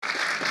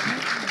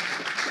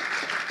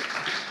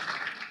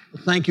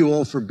thank you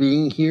all for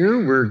being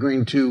here. We're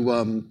going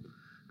to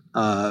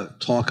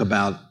talk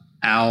about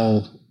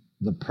Al,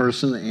 the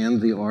person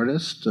and the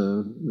artist.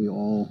 We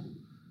all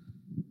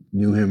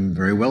knew him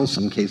very well,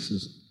 some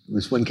cases, at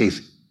least one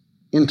case,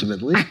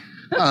 intimately.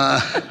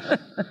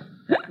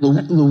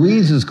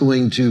 Louise is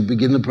going to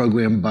begin the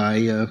program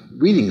by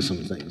reading some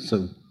things,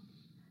 so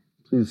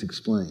please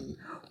explain.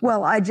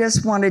 Well, I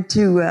just wanted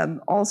to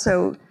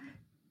also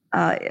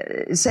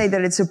say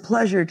that it's a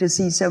pleasure to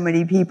see so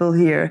many people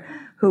here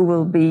who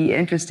will be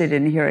interested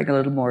in hearing a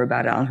little more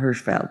about Al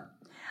Hirschfeld.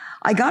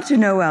 I got to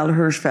know Al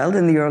Hirschfeld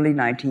in the early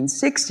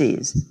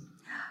 1960s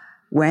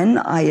when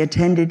I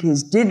attended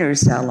his dinner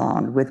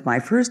salon with my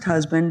first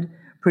husband,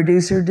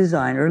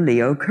 producer-designer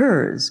Leo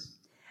Kerz.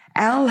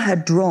 Al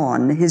had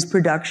drawn his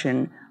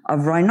production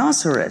of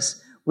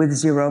Rhinoceros with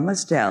Zero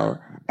Mostel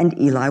and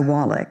Eli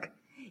Wallach.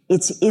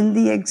 It's in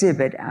the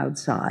exhibit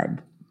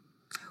outside.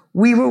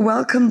 We were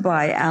welcomed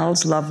by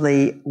Al's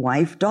lovely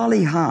wife,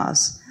 Dolly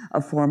Haas, a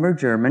former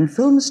German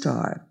film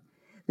star.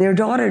 Their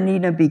daughter,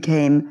 Nina,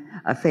 became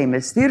a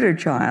famous theater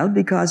child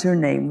because her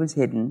name was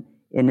hidden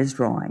in his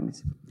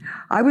drawings.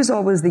 I was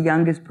always the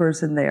youngest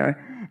person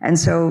there, and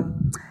so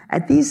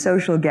at these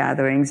social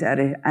gatherings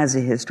as a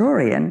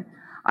historian,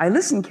 I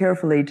listened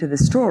carefully to the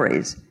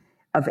stories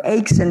of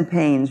aches and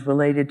pains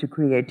related to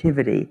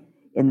creativity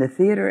in the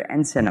theater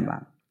and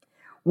cinema.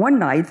 One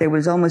night, there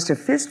was almost a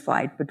fist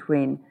fight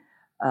between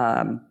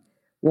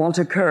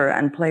Walter Kerr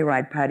and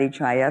playwright Paddy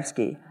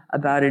Chayefsky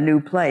about a new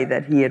play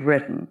that he had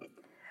written.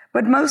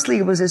 But mostly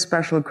it was a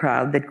special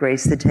crowd that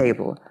graced the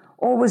table.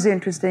 Always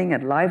interesting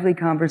and lively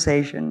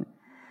conversation.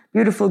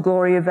 Beautiful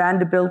Gloria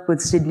Vanderbilt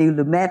with Sidney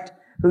Lumet,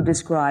 who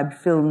described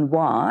film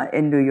noir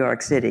in New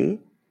York City.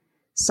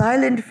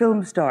 Silent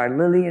film star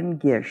Lillian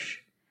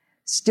Gish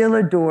still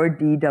adored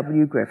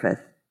D.W.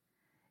 Griffith.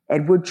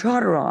 Edward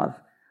Chodorov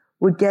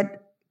would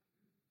get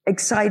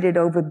excited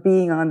over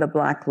being on the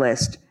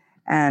blacklist,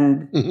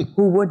 and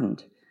who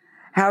wouldn't?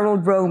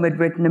 Harold Rome had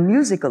written a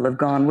musical of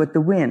Gone with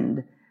the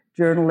Wind.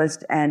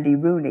 Journalist Andy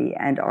Rooney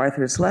and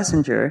Arthur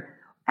Schlesinger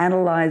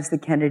analyzed the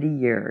Kennedy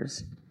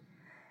years.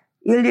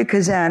 Ilya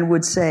Kazan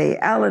would say,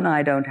 Al and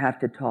I don't have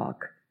to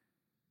talk.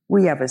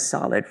 We have a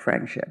solid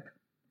friendship.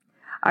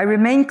 I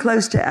remained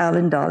close to Al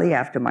and Dolly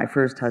after my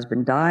first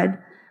husband died,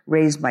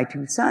 raised my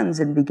two sons,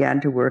 and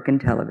began to work in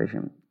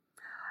television.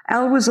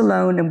 Al was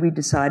alone, and we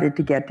decided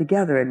to get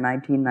together in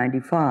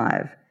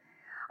 1995.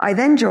 I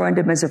then joined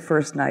him as a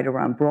first nighter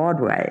on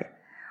Broadway.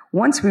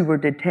 Once we were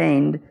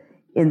detained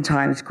in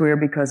Times Square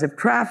because of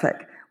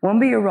traffic. When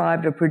we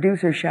arrived, a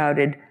producer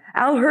shouted,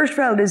 Al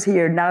Hirschfeld is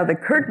here, now the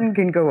curtain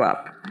can go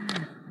up.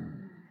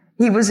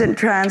 He was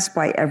entranced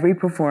by every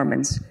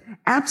performance.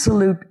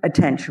 Absolute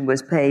attention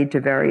was paid to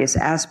various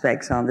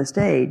aspects on the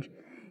stage.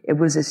 It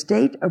was a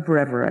state of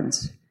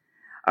reverence,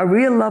 a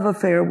real love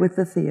affair with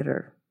the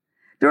theater.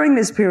 During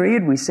this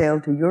period, we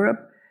sailed to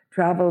Europe,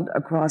 traveled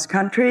across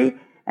country,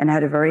 and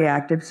had a very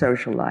active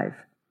social life.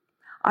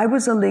 I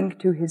was a link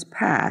to his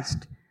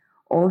past.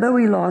 Although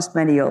he lost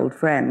many old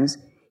friends,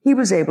 he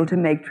was able to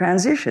make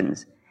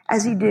transitions,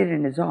 as he did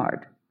in his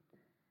art.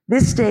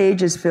 This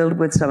stage is filled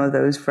with some of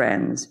those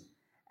friends,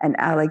 and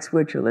Alex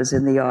Witchell is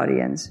in the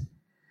audience.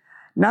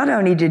 Not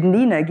only did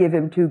Nina give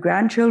him 2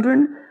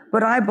 grandchildren,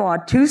 but I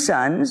brought 2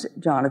 sons,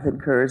 Jonathan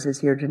Kerz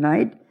is here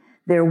tonight,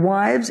 their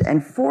wives,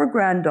 and 4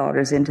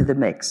 granddaughters into the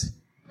mix.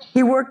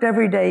 He worked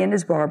every day in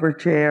his barber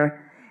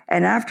chair,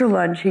 and after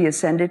lunch he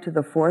ascended to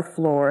the 4th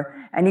floor,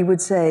 and he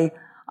would say,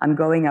 I'm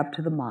going up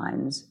to the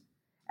mines.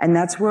 And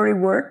that's where he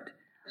worked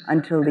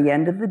until the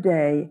end of the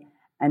day,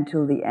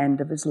 until the end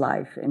of his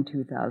life in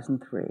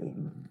 2003.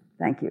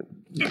 Thank you.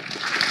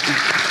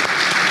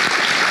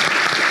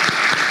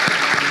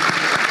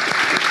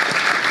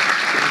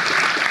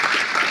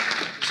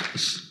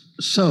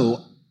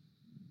 So,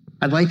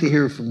 I'd like to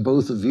hear from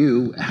both of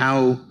you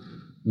how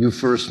you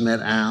first met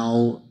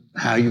Al,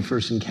 how you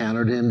first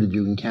encountered him. Did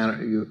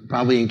you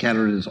probably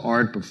encountered his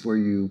art before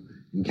you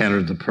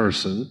encountered the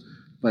person,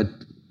 but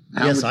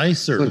yes, I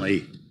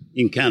certainly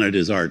encountered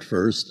his art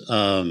first,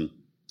 and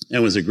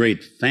was a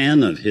great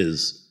fan of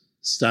his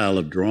style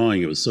of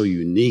drawing. It was so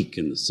unique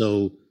and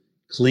so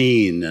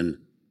clean. And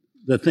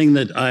the thing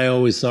that I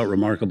always thought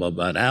remarkable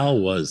about Al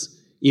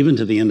was, even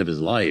to the end of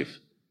his life,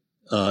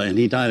 and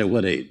he died at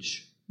what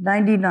age?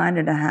 99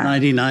 and a half.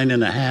 99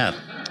 and a half.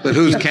 But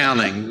who's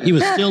counting? He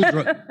was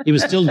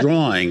still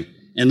drawing,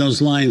 and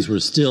those lines were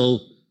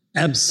still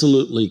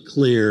absolutely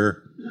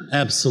clear,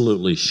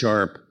 absolutely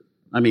sharp.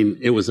 I mean,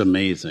 it was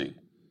amazing.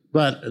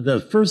 But the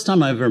first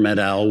time I ever met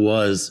Al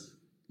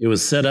it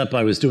was set up,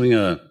 I was doing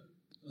a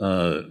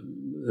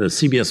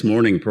CBS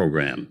morning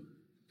program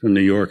from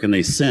New York, and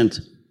they sent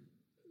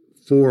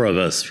 4 of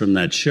us from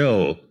that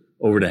show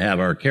over to have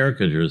our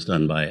caricatures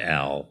done by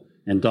Al.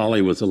 And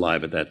Dolly was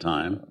alive at that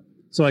time.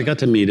 So I got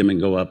to meet him and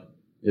go up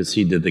as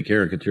he did the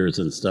caricatures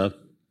and stuff.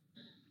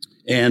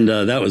 And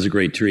that was a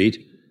great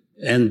treat.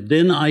 And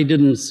then I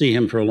didn't see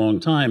him for a long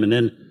time. And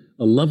then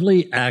a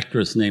lovely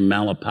actress named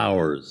Mala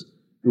Powers,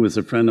 who was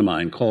a friend of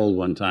mine, called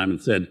one time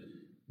and said,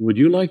 would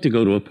you like to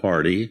go to a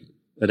party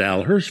at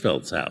Al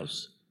Hirschfeld's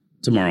house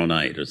tomorrow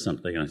night or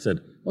something. And I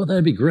said, oh,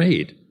 that'd be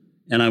great.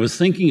 And I was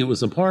thinking it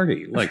was a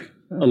party, like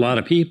a lot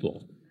of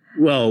people.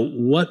 Well,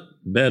 what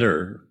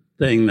better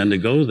thing than to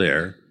go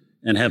there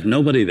and have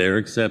nobody there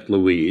except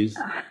Louise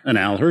and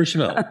Al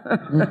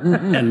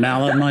Hirschfeld and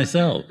Mal and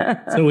myself.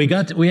 So we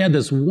had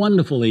this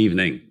wonderful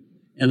evening.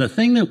 And the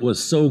thing that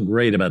was so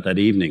great about that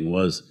evening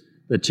was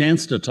the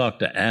chance to talk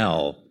to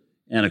Al.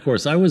 And of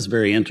course, I was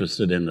very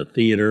interested in the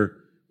theater,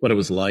 what it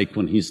was like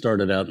when he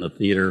started out in the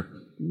theater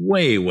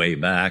way, way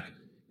back.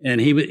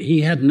 And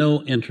he had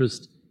no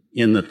interest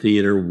in the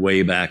theater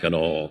way back at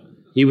all.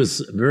 He was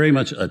very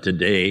much a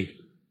today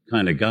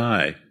kind of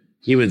guy.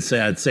 He would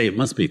say, I'd say it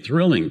must be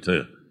thrilling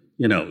to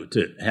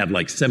have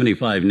like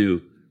 75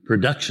 new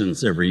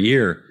productions every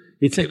year.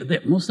 He'd say,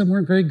 but most of them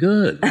weren't very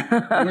good.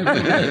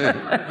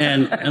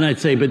 And I'd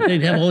say, but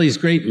they'd have all these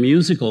great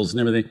musicals and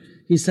everything.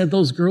 He said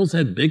those girls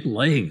had big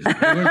legs.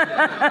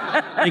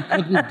 They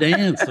couldn't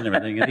dance and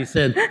everything. And he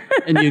said,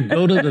 and you'd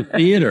go to the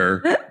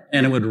theater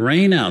and it would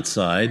rain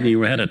outside and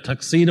you had a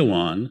tuxedo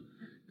on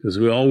because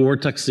we all wore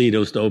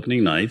tuxedos to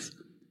opening nights.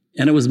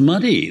 And it was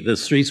muddy. The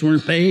streets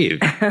weren't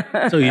paved.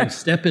 So you'd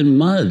step in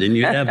mud and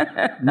you'd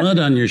have mud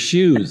on your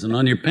shoes and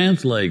on your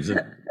pants legs.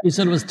 And he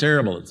said it was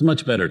terrible. It's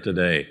much better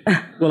today.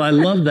 Well, I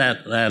love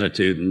that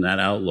attitude and that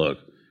outlook.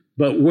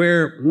 But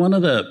where one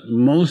of the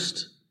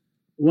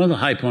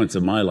high points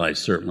of my life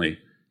certainly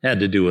had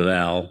to do with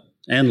Al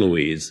and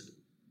Louise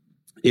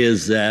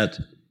is that,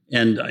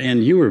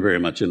 and you were very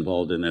much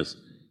involved in this,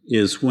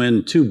 is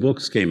when two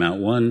books came out.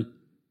 One,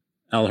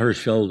 Al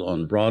Hirschfeld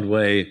on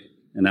Broadway,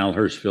 and Al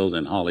Hirschfeld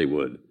in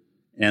Hollywood.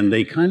 And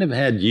they kind of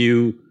had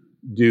you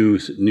do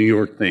New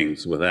York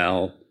things with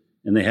Al,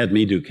 and they had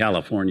me do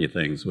California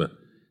things with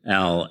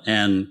Al.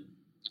 And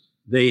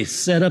they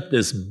set up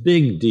this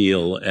big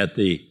deal at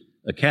the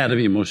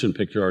Academy of Motion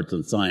Picture Arts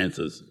and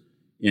Sciences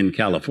in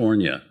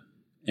California.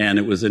 And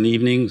it was an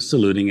evening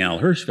saluting Al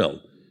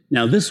Hirschfeld.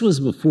 Now, this was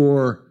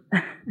before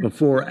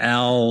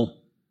Al,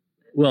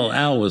 well,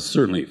 Al was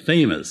certainly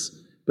famous,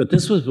 but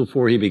this was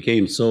before he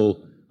became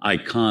so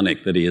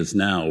iconic that he is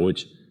now,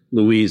 which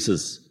Louise,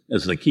 as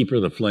the keeper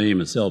of the flame,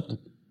 has helped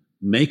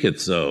make it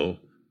so.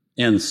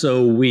 And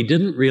so we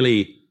didn't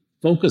really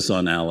focus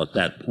on Al at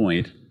that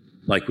point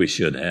like we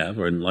should have,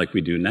 or like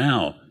we do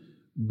now.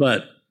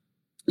 But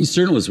he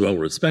certainly was well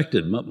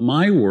respected.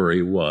 My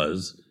worry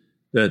was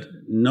that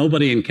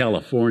nobody in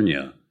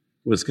California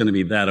was going to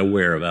be that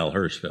aware of Al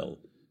Hirschfeld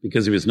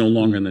because he was no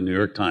longer in the New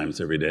York Times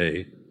every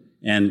day.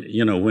 And,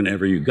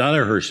 whenever you got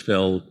a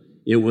Hirschfeld,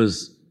 it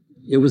was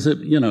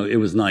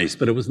nice,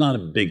 but it was not a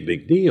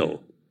big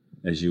deal,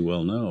 as you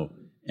well know.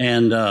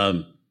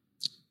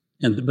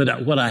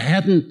 But what I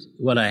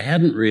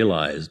hadn't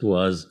realized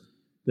was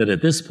that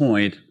at this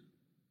point,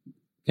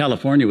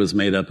 California was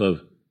made up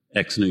of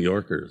ex-New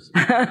Yorkers.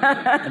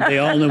 And they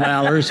all knew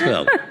Al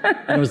Hirschfeld.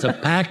 And it was a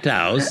packed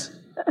house,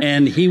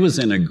 and he was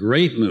in a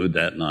great mood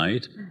that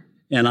night.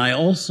 And I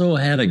also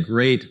had a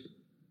great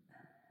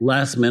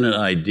last-minute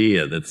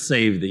idea that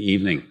saved the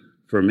evening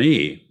for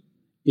me,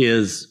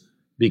 is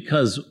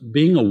because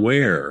being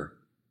aware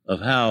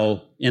of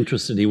how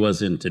interested he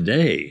was in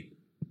today,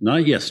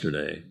 not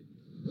yesterday,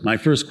 my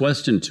first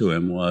question to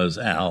him was,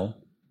 Al,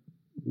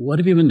 what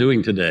have you been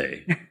doing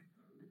today?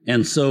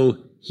 And so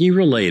he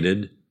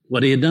related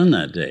what he had done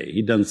that day.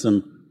 He'd done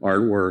some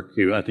artwork.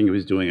 I think he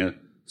was doing a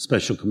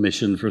special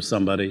commission for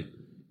somebody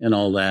and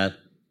all that.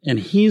 And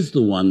he's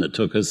the one that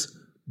took us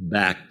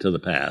back to the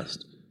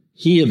past.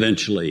 He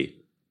eventually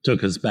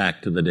took us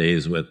back to the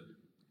days with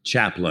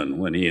Chaplin,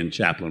 when he and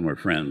Chaplin were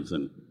friends,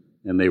 and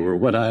they were,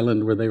 what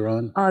island were they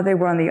on? They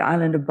were on the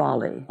island of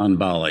Bali. On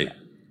Bali.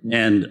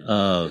 And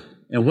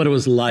what it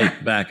was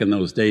like back in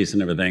those days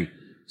and everything.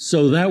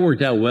 So that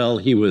worked out well.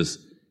 He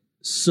was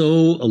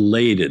so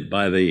elated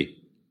by the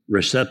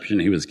reception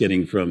he was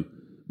getting from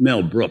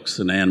Mel Brooks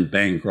and Anne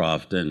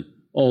Bancroft and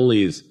all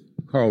these,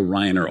 Carl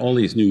Reiner, all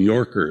these New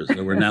Yorkers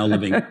that were now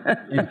living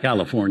in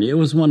California. It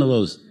was one of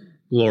those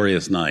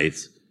glorious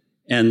nights.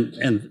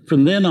 And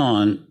from then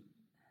on,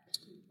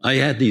 I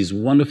had these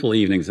wonderful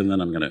evenings, and then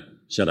I'm going to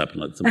shut up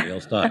and let somebody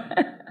else talk,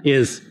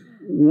 is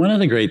one of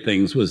the great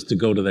things was to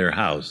go to their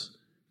house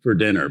for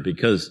dinner,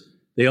 because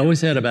they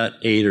always had about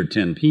 8 or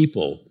 10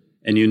 people,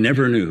 and you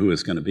never knew who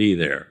was going to be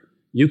there.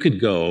 You could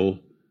go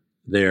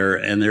there,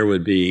 and there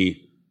would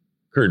be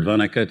Kurt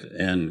Vonnegut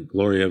and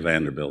Gloria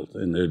Vanderbilt,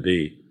 and there'd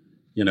be,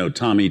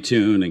 Tommy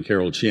Tune and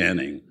Carol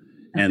Channing,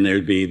 and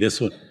there'd be this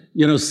one,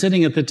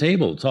 sitting at the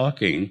table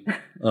talking.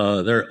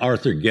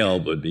 Arthur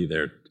Gelb would be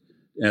there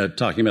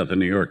talking about the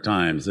New York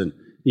Times, and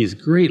these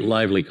great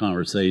lively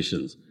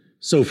conversations.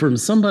 So from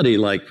somebody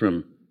like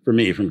for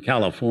me from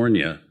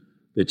California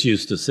that's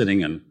used to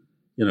sitting and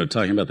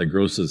talking about the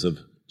grosses of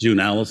June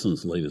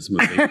Allison's latest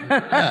movie,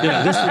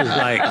 this was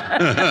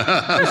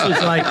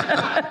like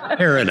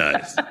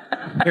paradise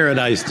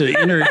to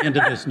enter into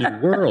this new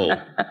world,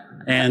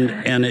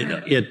 and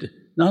it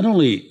not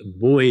only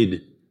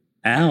buoyed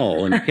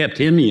Al and kept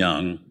him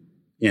young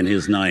in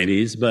his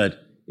 90s,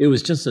 but it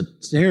was just a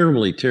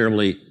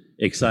terribly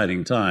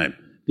exciting time.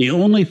 The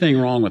only thing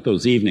wrong with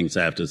those evenings,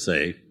 I have to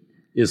say,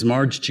 is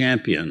Marge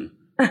Champion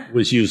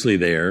was usually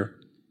there.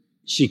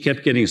 She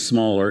kept getting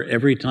smaller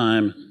every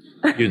time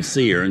you'd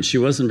see her, and she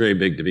wasn't very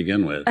big to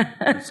begin with,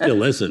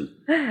 still isn't.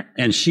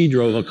 And she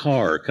drove a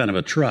car, kind of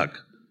a truck,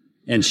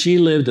 and she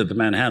lived at the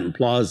Manhattan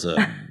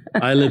Plaza.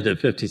 I lived at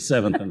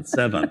 57th and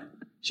 7th.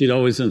 She'd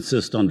always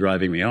insist on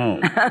driving me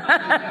home.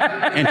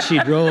 And she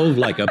drove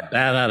like a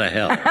bat out of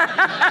hell.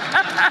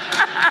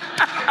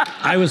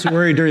 I was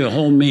worried during the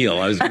whole meal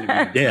I was going to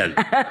be dead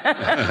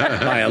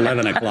by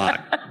 11 o'clock.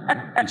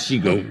 And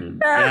she'd go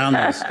down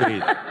the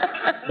street.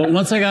 But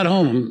once I got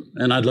home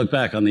and I'd look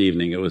back on the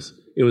evening, it was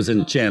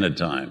enchanted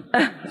time.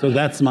 So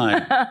that's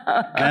times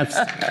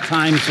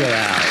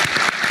without.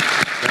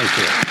 Thank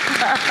you.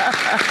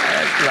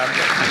 That's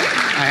lovely.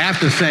 I have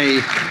to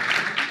say,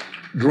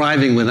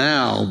 driving with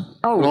Al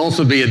would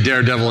also be a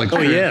daredevil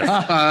experience.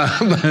 Oh,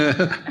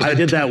 yes. I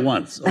did that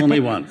once, only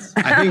once.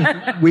 I think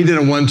we did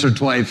it once or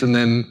twice, and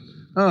then,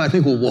 I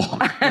think we'll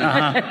walk.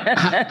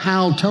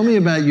 Hal, tell me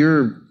about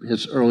your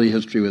early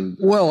history with...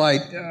 Well,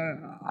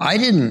 I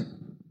didn't,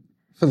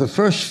 for the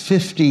first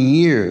 50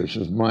 years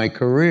of my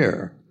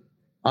career,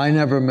 I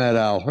never met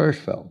Al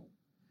Hirschfeld.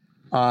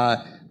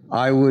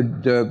 I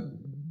would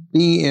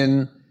be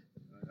in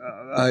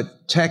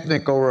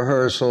technical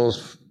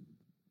rehearsals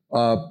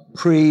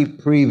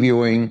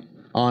previewing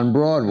on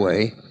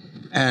Broadway,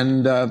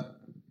 and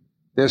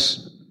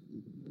this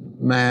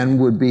man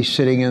would be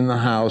sitting in the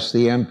house,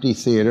 the empty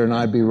theater, and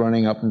I'd be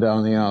running up and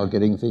down the aisle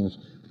getting things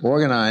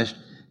organized,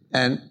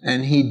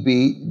 and he'd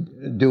be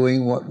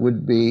doing what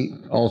would be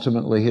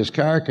ultimately his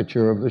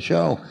caricature of the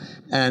show.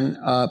 And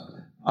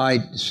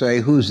I'd say,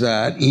 "Who's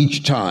that?"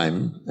 each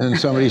time, and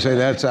somebody say,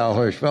 "That's Al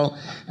Hirschfeld."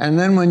 And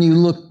then when you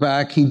look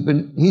back,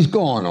 he's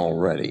gone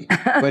already,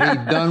 but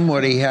he'd done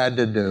what he had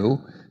to do.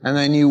 And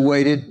then you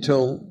waited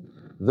till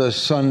the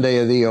Sunday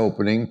of the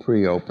opening,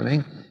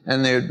 pre-opening,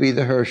 and there'd be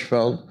the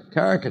Hirschfeld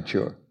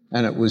caricature.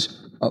 And it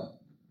was a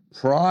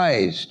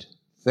prized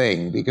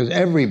thing because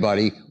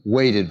everybody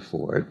waited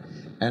for it.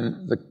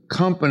 And the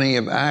company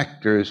of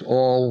actors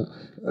all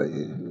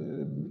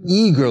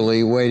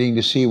eagerly waiting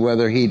to see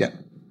whether he'd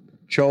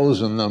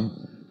chosen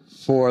them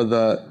for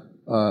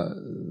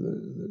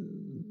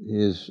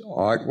his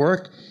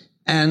artwork.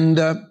 And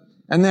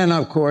then,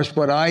 of course,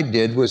 what I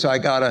did was I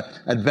got an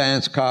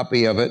advance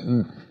copy of it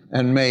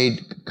and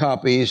made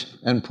copies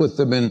and put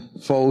them in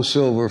faux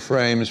silver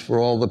frames for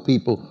all the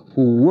people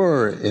who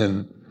were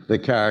in the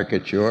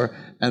caricature.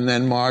 And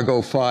then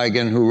Margot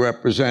Feigen, who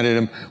represented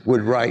him,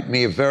 would write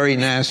me a very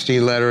nasty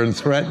letter and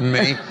threaten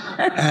me.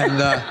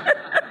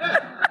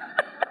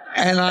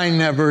 And I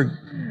never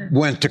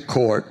went to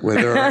court with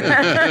her.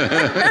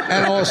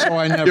 And also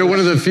I never... You're one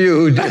of the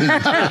few who didn't.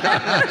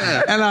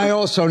 And I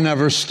also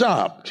never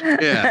stopped.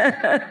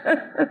 Yeah.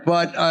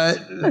 But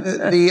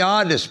the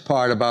oddest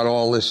part about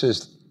all this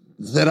is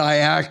that I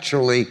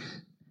actually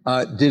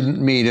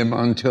didn't meet him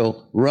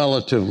until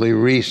relatively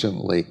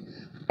recently.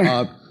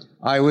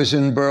 I was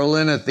in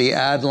Berlin at the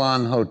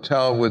Adlon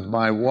Hotel with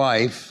my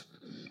wife,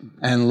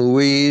 and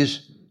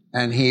Louise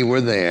and he were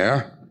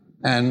there.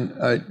 And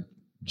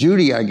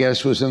Judy, I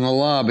guess, was in the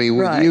lobby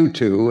with you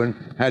two and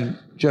had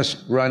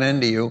just run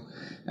into you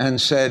and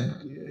said,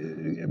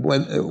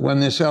 when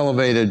this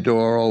elevator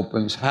door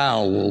opens,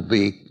 Hal will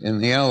be in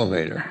the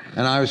elevator.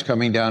 And I was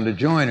coming down to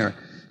join her.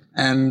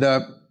 And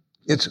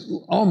it's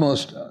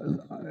almost,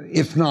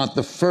 if not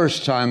the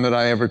first time that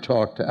I ever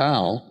talked to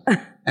Al.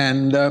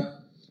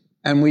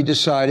 And we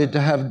decided to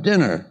have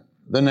dinner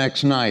the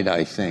next night,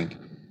 I think.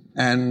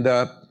 And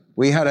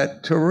we had a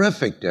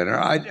terrific dinner.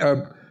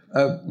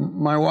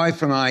 My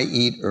wife and I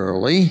eat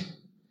early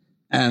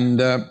and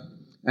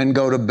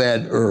go to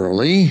bed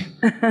early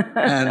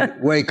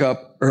and wake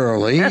up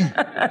early.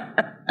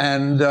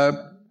 And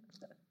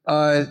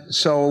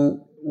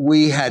so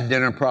we had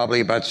dinner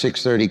probably about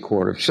 6:30,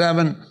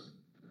 6:45.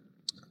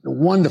 A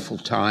wonderful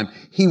time.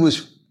 He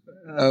was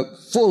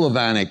full of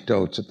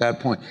anecdotes at that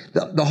point.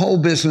 The whole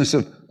business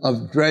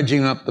of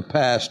dredging up the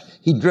past,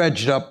 he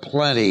dredged up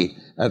plenty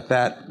at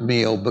that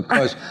meal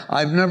because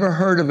I've never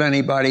heard of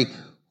anybody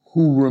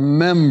who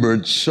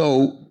remembered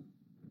so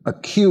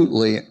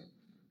acutely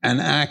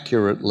and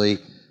accurately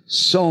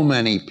so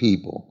many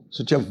people,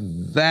 such a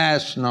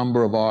vast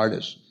number of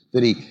artists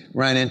that he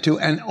ran into,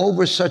 and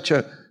over such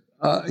a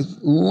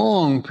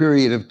long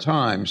period of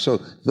time. So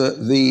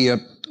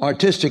the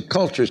artistic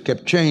cultures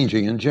kept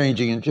changing and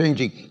changing and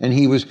changing, and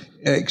he was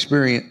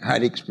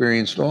had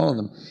experienced all of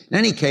them. In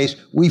any case,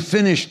 we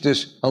finished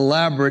this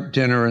elaborate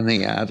dinner in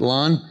the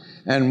Adlon,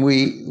 and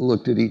we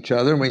looked at each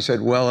other and we said,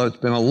 "Well, it's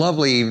been a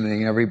lovely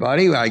evening,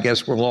 everybody. I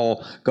guess we'll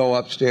all go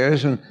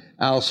upstairs." And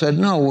Al said,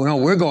 no,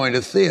 we're going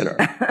to theater.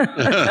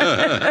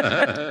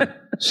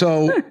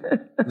 So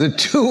the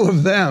two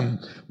of them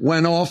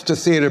went off to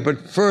theater,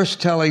 but first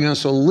telling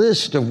us a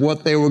list of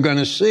what they were going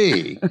to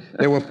see.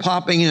 They were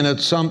popping in at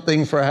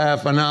something for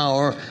half an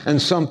hour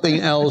and something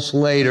else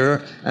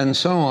later and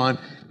so on.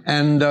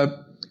 And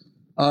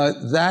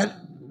that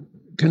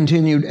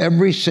continued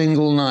every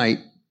single night,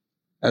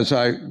 as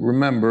I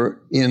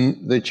remember,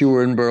 that you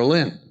were in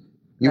Berlin.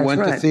 You That's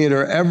went to right.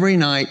 theater every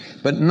night,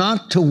 but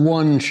not to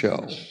one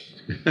show,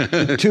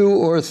 to 2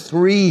 or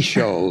 3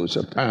 shows,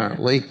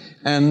 apparently.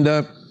 And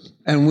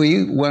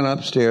we went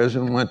upstairs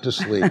and went to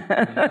sleep.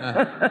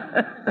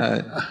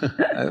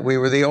 We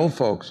were the old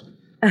folks.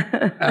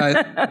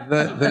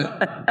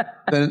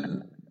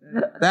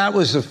 That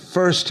was the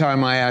first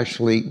time I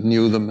actually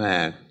knew the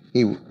man.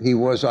 He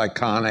was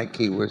iconic.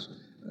 He was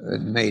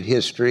made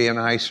history, and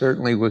I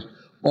certainly was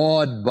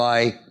awed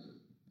by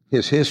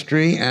his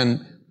history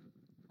and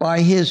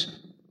by his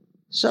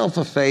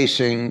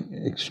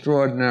self-effacing,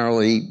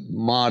 extraordinarily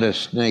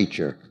modest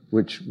nature,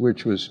 which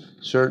was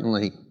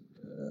certainly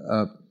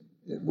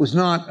it was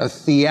not a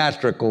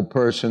theatrical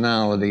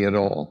personality at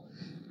all.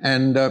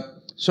 And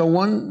so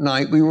one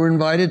night we were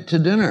invited to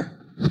dinner.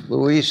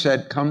 Louise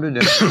said, "Come to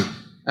dinner."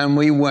 And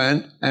we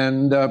went,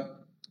 and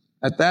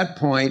at that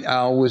point,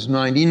 Al was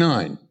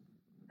 99,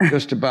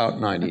 just about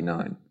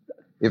 99,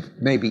 if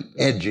maybe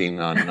edging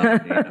on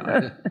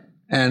 99.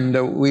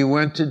 And we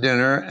went to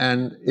dinner,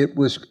 and it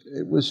was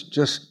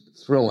just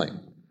thrilling.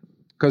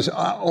 Because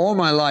all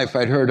my life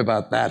I'd heard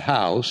about that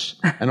house,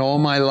 and all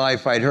my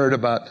life I'd heard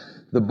about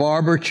the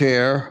barber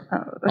chair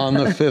on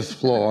the 5th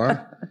floor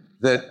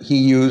that he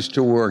used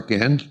to work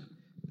in,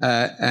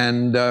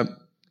 and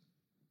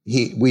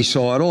we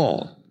saw it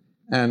all.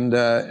 And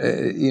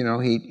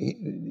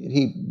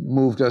he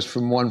moved us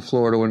from one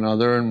floor to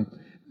another,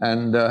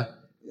 and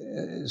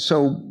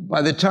so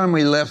by the time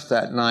we left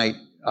that night,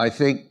 I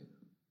think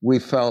we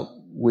felt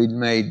we'd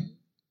made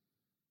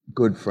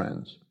good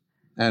friends,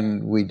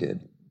 and we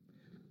did.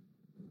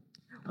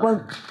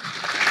 Well,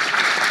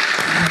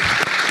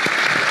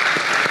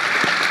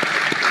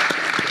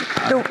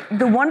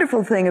 the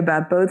wonderful thing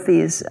about both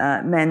these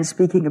men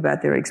speaking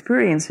about their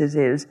experiences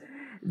is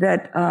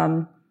that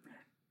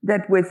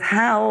that with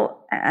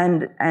Hal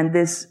and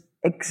this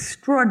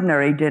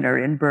extraordinary dinner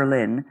in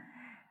Berlin,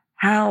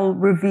 Hal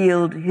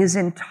revealed his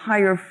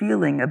entire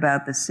feeling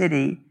about the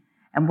city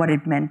and what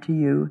it meant to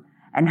you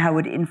and how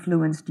it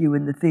influenced you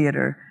in the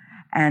theater.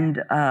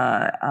 And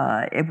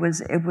it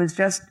was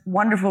just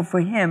wonderful for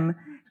him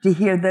to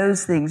hear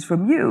those things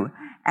from you.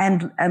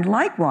 And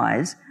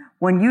likewise,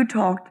 when you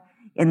talked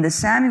in the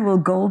Samuel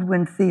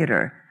Goldwyn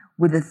Theater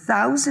with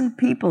 1,000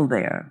 people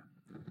there,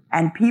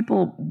 and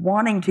people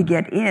wanting to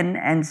get in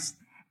and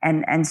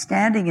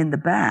standing in the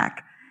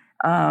back.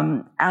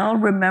 Al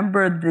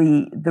remembered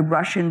the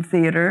Russian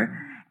theater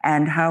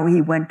and how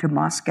he went to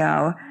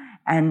Moscow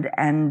and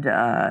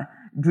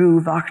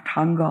drew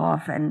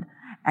Vakhtangov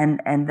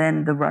and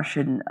then the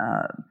Russian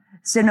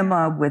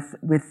cinema with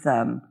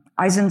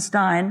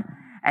Eisenstein,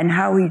 and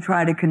how he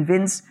tried to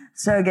convince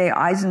Sergei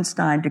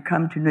Eisenstein to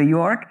come to New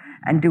York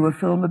and do a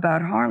film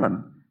about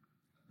Harlem.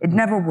 It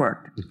never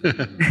worked.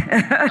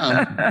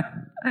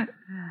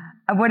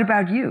 What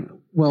about you?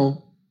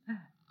 Well,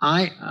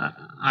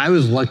 I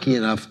was lucky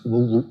enough.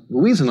 Well,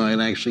 Louise and I had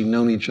actually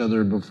known each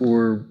other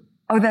before.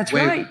 Oh, that's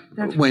right.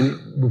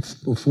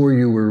 Before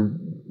you were,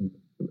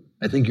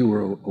 I think you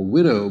were a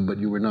widow, but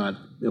you were not.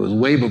 It was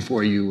way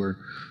before you were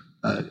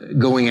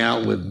going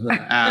out with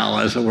Al,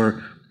 as it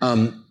were.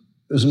 It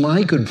was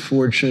my good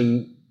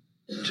fortune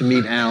to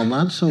meet Al,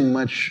 not so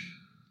much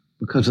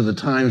because of the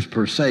Times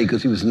per se,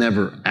 because he was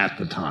never at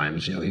the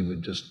Times. You know, he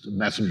would just, the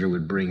messenger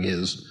would bring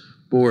his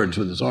boards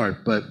with his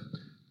art, but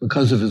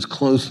because of his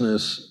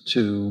closeness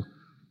to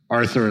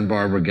Arthur and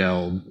Barbara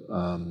Geld.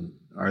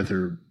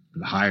 Arthur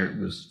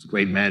was the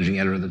great managing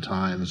editor of the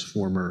Times,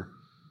 former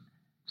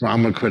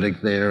drama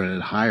critic there, and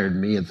had hired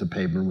me at the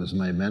paper and was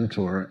my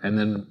mentor. And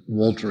then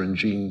Walter and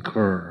Jean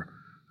Kerr,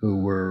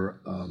 who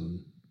were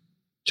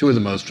two of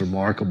the most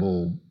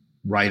remarkable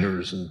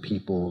writers and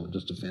people,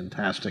 just a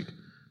fantastic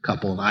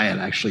couple. And I had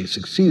actually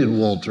succeeded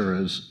Walter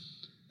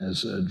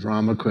as a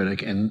drama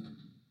critic, and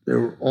they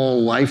were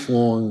all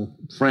lifelong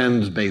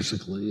friends,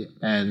 basically.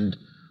 And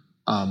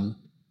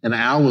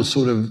Al was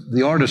sort of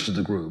the artist of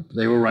the group.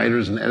 They were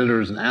writers and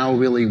editors, and Al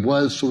really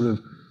was sort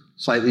of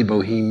slightly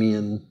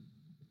bohemian,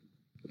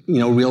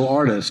 real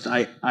artist.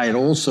 I had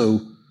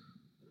also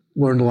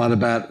learned a lot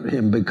about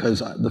him because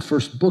the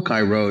first book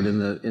I wrote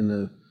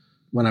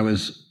when I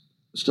was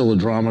still a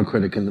drama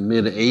critic in the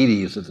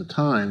mid-'80s at the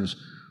Times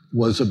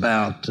was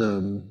about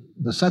the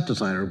set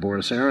designer,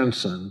 Boris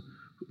Aronson,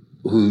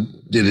 who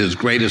did his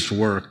greatest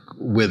work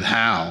with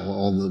Hal,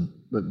 all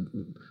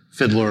the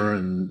Fiddler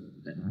and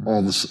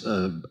all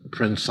the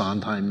Prince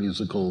Sondheim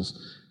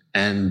musicals.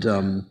 And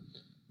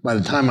by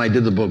the time I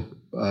did the book,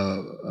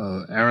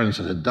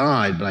 Aronson had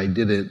died, but I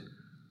did it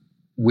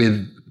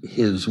with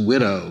his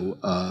widow,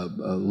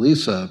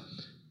 Lisa.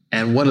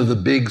 And one of the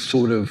big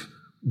sort of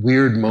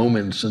weird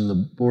moments in the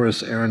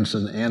Boris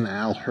Aronson and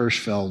Al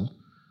Hirschfeld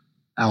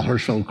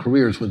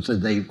careers was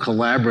that they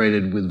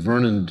collaborated with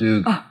Vernon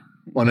Duke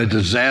on a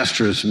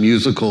disastrous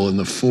musical in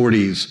the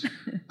 40s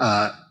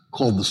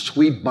called The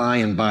Sweet By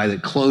and By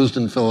that closed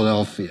in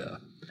Philadelphia.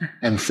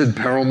 And Sid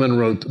Perelman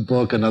wrote the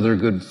book, another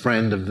good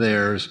friend of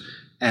theirs,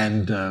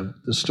 and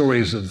the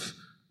stories of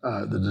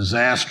the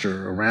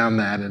disaster around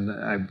that. And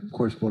I, of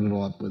course, brought it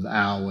all up with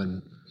Al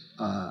and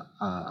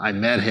I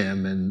met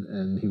him,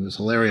 and he was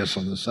hilarious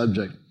on the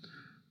subject.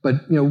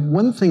 But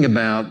one thing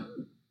about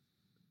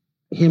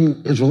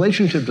him, his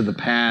relationship to the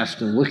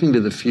past and looking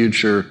to the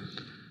future,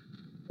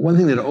 one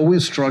thing that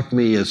always struck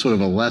me as sort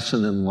of a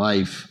lesson in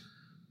life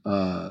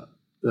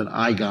that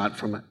I got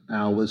from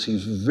Al was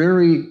he's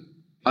very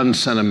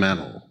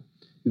unsentimental.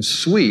 He's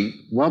sweet,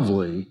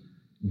 lovely,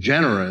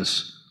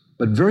 generous,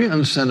 but very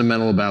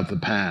unsentimental about the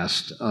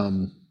past.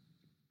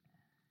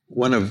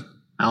 One of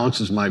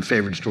Alex's, my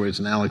favorite stories,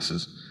 and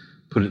Alex's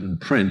put it in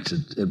print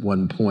at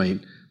one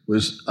point,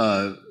 was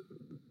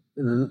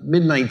in the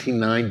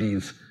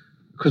mid-1990s,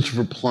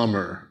 Christopher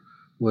Plummer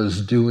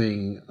was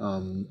doing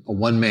a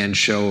one-man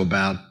show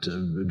about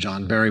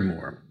John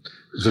Barrymore.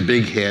 It was a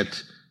big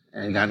hit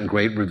and gotten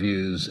great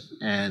reviews.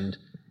 And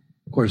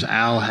of course,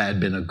 Al had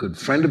been a good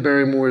friend of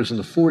Barrymore's in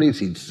the 40s.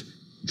 He'd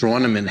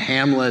drawn him in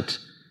Hamlet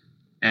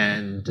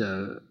and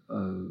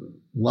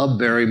loved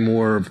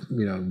Barrymore.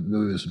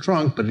 Knew he was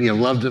drunk, but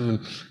loved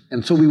him.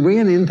 And so we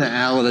ran into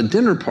Al at a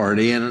dinner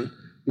party, and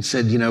he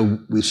said,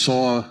 we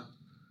saw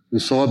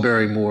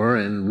Barrymore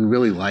and we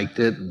really liked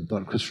it and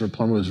thought Christopher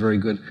Plummer was very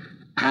good.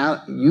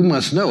 You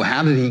must know,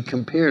 how did he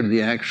compare to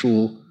the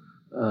actual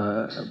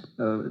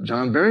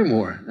John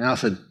Barrymore? And Al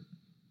said,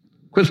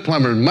 Chris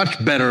Plummer,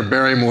 much better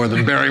Barrymore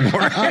than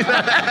Barrymore.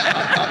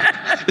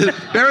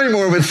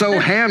 Barrymore was so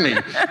hammy.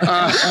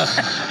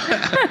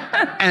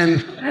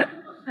 And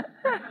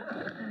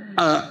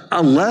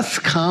a less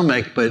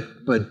comic, but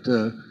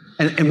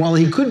while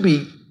he could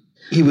be,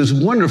 he was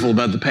wonderful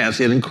about the past.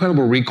 He had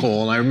incredible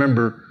recall. And I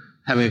remember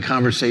having a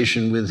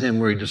conversation with him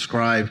where he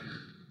described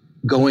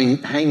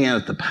hanging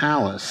out at the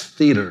Palace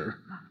Theater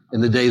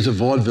in the days of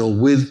vaudeville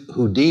with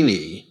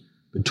Houdini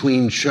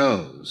between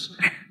shows,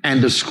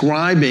 and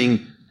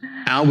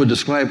Al would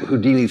describe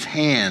Houdini's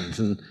hands,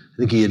 and I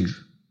think he had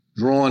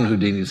drawn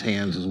Houdini's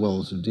hands as well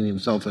as Houdini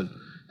himself at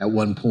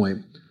one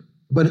point.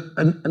 But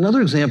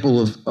another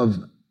example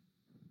of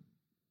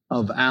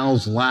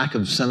Al's lack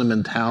of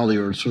sentimentality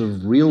or sort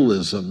of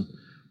realism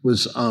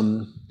was,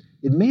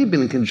 it may have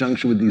been in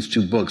conjunction with these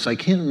two books. I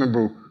can't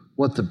remember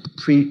what the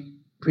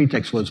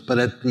pretext was, but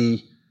at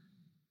the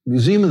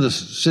Museum of the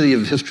City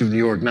of History of New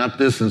York, not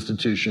this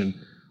institution,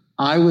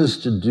 I was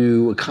to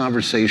do a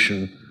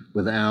conversation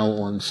with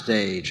Al on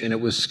stage, and it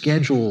was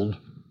scheduled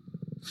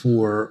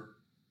for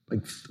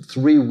like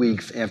 3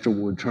 weeks after what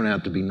would turn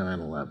out to be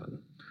 9/11.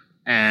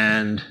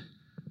 And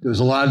there was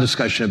a lot of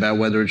discussion about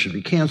whether it should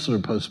be canceled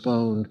or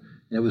postponed,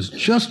 and it was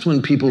just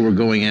when people were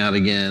going out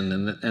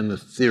again, and the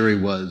theory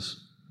was,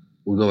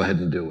 we'll go ahead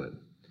and do it.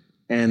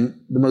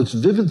 And the most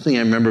vivid thing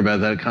I remember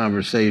about that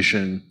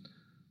conversation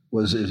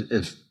was,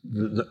 if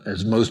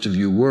as most of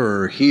you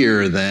were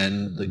here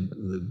then, the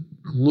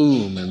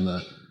gloom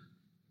and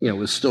it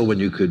was still when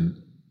you could,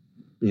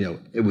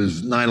 it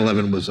was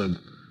 9/11 was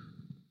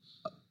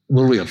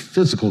literally a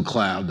physical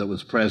cloud that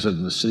was present,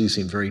 and the city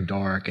seemed very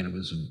dark, and it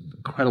was an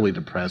incredibly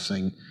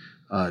depressing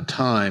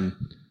time.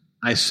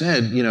 I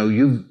said,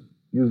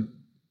 you've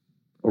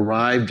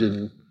arrived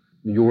in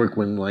New York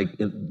when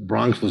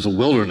Bronx was a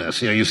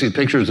wilderness. You see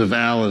pictures of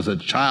Al as a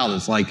child.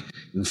 It's like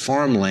in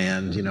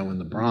farmland, in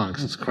the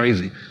Bronx. It's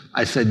crazy.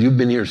 I said, you've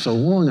been here so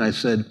long. I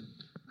said,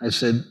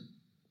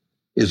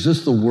 is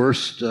this the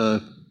worst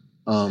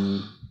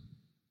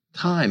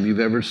time you've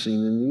ever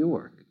seen in New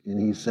York? And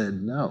he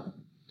said, no.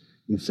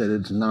 He said,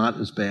 it's not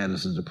as bad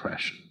as the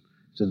Depression.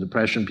 He said,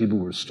 Depression, people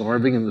were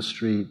starving in the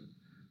street.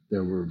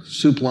 There were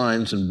soup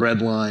lines and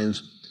bread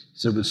lines. He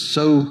said, it was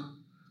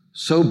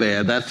so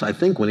bad. That's, I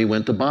think, when he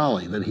went to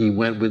Bali, that he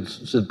went with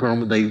Sid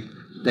Perlman.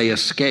 They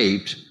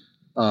escaped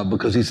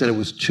because he said it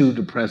was too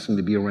depressing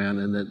to be around,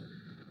 and that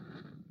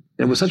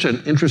it was such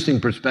an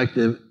interesting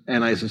perspective,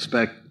 and I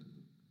suspect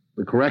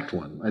the correct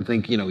one. I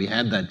think, he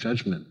had that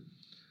judgment.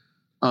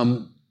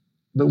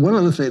 But one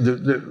other thing,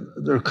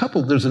 there are a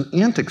couple, there's an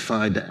antic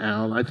side to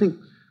Al. I think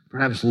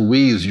perhaps,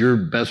 Louise, you're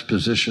best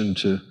positioned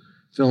to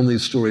film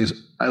these stories.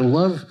 I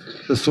love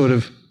the sort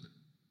of,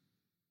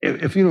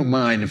 if you don't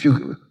mind,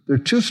 there are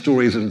two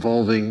stories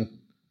involving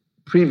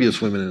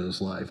previous women in his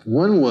life.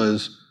 One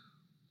was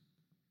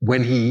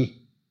when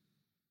he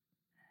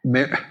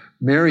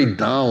married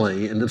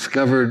Dolly and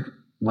discovered,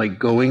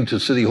 going to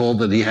City Hall,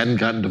 that he hadn't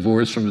gotten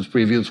divorced from his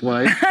previous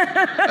wife.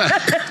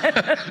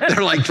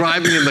 They're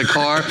driving in the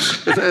car.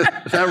 Is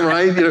that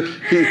right?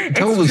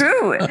 It's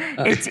true.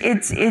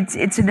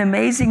 It's an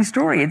amazing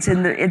story. It's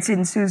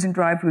in Susan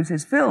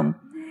Dreyfuss's film.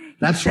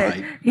 That's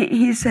right.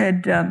 He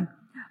said,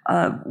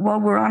 well,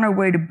 we're on our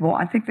way to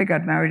I think they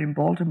got married in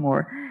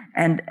Baltimore,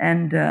 and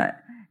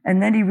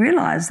then he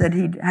realized that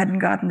he hadn't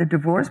gotten the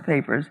divorce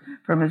papers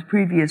from his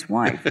previous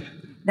wife.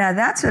 Now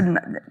that's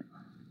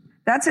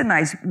a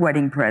nice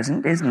wedding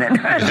present, isn't it?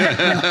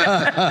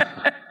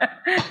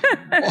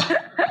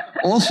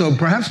 Also,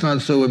 perhaps not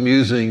so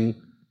amusing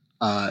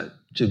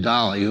to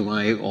Dolly, whom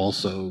I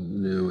also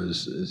knew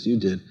as you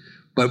did,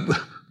 but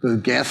the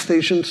gas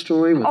station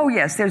story. Oh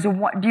yes, do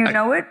you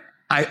know it?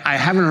 I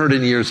haven't heard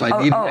in years. So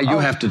you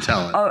have to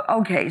tell it.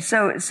 Okay.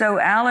 So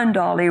Al and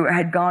Dolly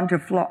had gone to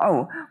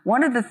Florida.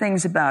 One of the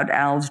things about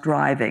Al's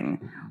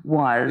driving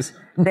was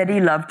that he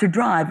loved to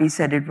drive. He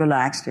said it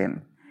relaxed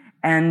him.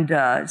 And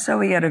so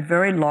he had a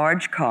very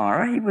large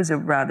car. He was a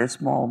rather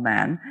small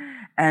man.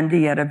 And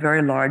he had a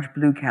very large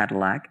blue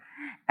Cadillac.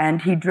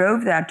 And he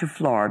drove that to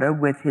Florida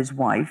with his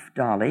wife,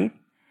 Dolly.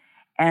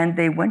 And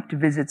they went to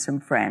visit some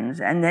friends.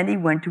 And then he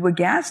went to a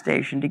gas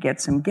station to get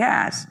some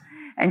gas.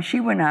 And she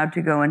went out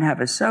to go and have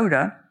a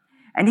soda.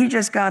 And he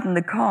just got in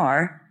the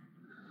car.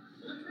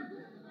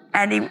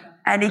 And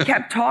he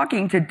kept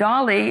talking to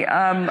Dolly.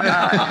 Dolly,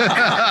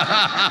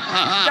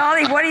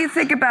 what do you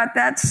think about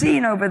that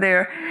scene over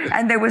there?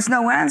 And there was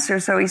no answer,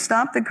 so he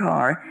stopped the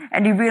car,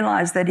 and he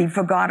realized that he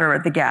forgot her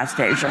at the gas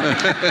station.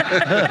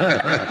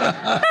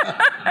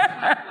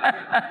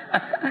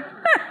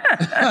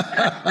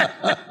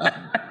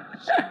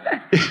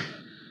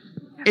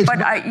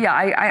 But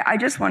I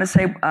just want to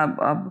say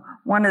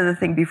one other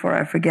thing before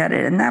I forget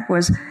it, and that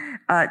was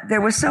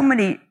there were so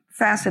many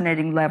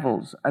fascinating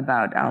levels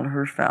about Al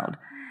Hirschfeld.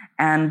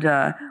 And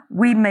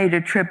we made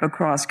a trip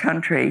across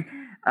country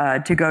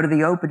to go to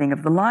the opening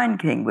of The Lion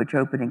King, which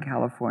opened in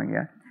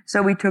California.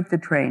 So we took the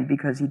train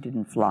because he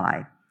didn't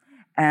fly.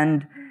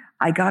 And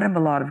I got him a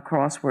lot of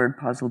crossword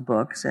puzzle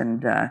books,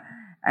 and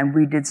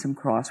we did some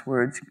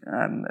crosswords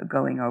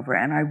going over.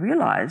 And I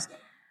realized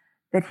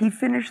that he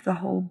finished the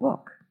whole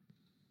book.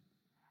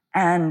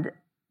 And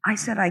I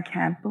said, I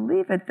can't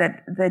believe it,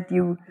 that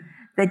you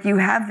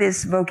have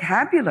this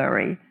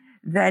vocabulary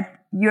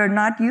that you're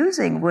not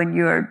using when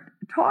you're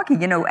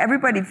talking. You know,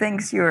 everybody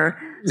thinks you're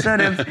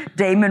sort of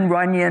Damon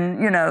Runyon,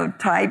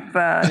 type,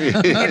 you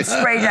get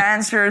straight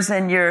answers,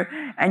 and you're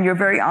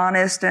very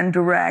honest and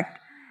direct.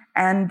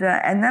 And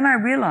then I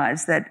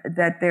realized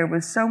that there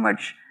was so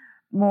much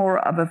more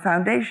of a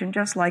foundation,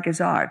 just like his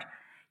art.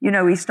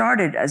 He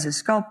started as a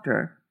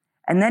sculptor,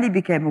 and then he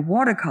became a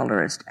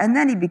watercolorist, and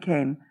then he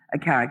became a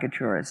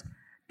caricaturist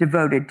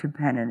devoted to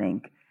pen and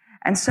ink.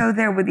 And so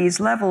there were these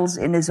levels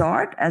in his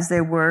art as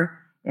there were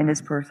in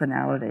his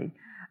personality.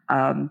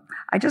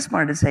 I just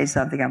wanted to say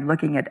something. I'm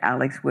looking at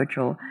Alex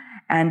Witchell,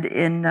 and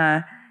in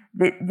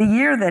the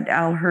year that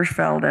Al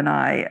Hirschfeld and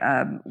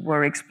I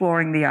were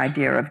exploring the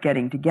idea of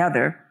getting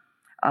together,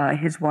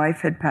 his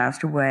wife had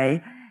passed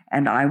away,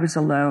 and I was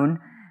alone,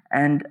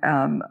 and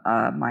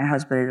my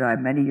husband had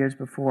died many years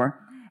before.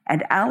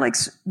 And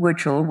Alex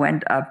Witchell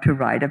went up to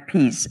write a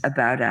piece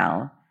about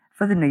Al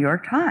for the New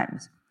York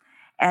Times.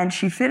 And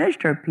she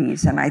finished her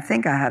piece, and I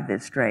think I have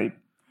this straight.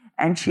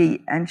 And she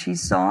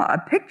saw a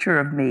picture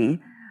of me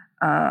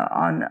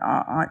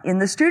in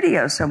the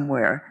studio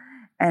somewhere,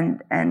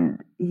 and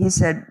she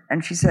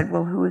said,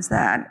 well, who is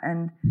that?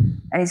 And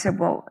he said,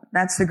 well,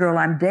 that's the girl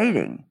I'm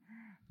dating.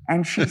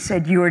 And she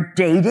said, you're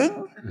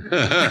dating?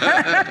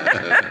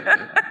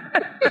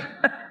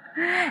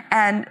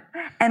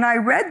 And I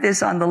read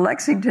this on the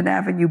Lexington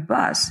Avenue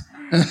bus.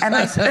 And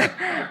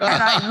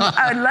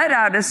I let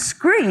out a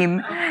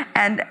scream,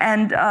 and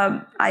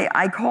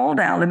I called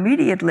Al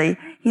immediately.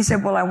 He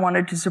said, well, I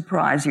wanted to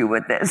surprise you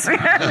with this.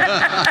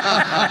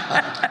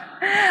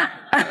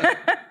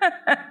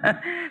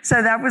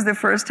 So that was the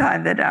first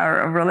time that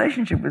our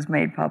relationship was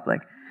made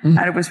public, and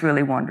it was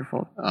really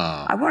wonderful.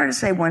 I wanted to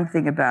say one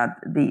thing about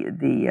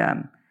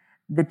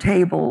the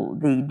table,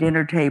 the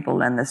dinner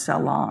table, and the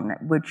salon,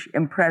 which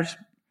impressed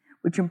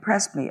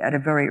me at a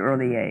very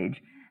early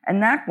age,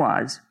 and that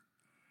was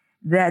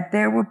that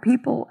there were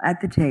people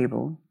at the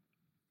table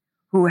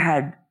who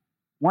had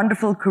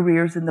wonderful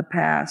careers in the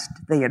past.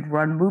 They had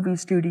run movie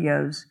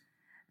studios.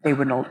 They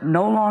were no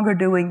longer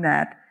doing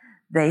that.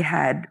 They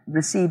had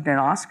received an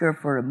Oscar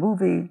for a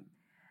movie.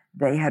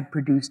 They had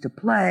produced a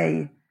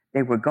play.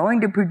 They were going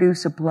to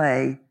produce a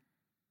play.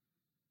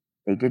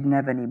 They didn't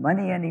have any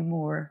money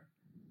anymore.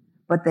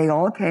 But they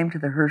all came to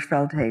the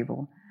Hirschfeld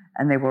table,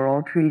 and they were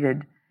all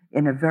treated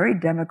in a very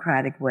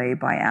democratic way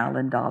by Al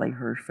and Dolly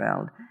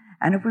Hirschfeld.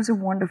 And it was a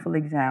wonderful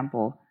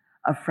example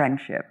of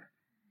friendship.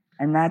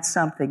 And that's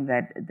something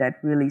that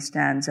really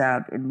stands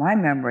out in my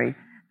memory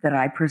that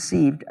I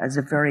perceived as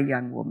a very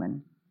young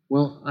woman.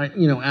 Well,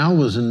 Al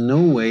was in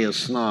no way a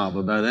snob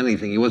about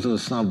anything. He wasn't a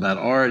snob about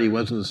art. He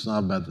wasn't a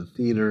snob about the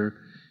theater.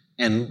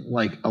 And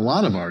like a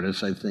lot of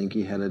artists, I think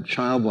he had a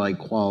childlike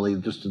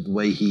quality, just the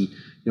way he,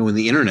 when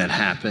the internet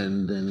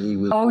happened, and he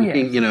was,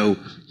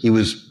 he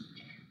was,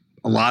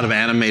 a lot of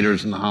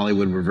animators in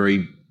Hollywood were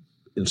very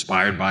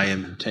inspired by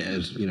him,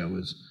 as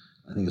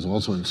I think is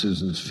also in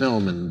Susan's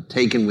film, and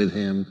taken with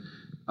him.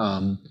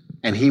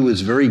 And he was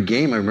very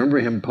game. I remember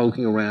him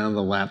poking around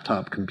the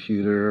laptop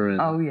computer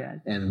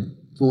and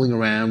fooling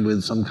around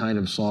with some kind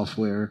of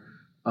software.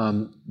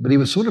 But he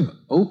was sort of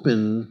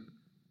open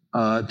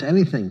to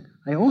anything.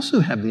 I also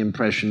have the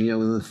impression,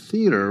 in the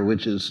theater,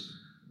 which is,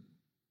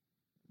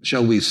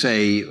 shall we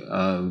say,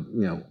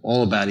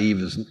 All About Eve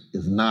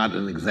is not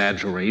an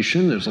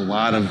exaggeration. There's a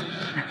lot of,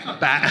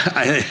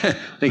 I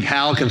think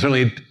Hal can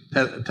certainly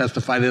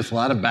testify to this, a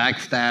lot of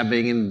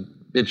backstabbing and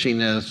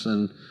bitchiness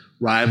and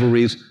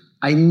rivalries.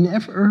 I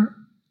never,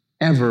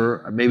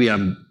 ever, maybe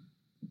I'm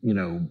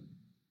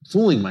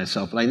fooling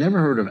myself, but I never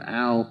heard of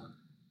Al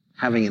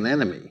having an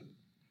enemy.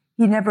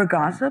 He never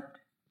gossiped.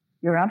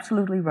 You're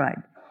absolutely right.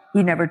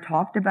 He never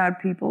talked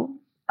about people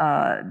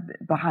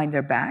behind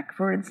their back,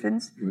 for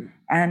instance. Right.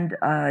 And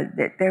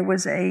there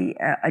was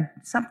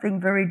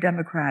something very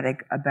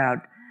democratic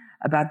about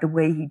the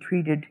way he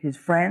treated his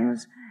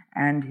friends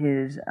and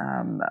his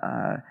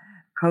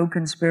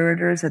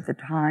co-conspirators at the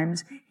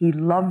Times. He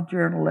loved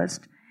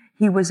journalists.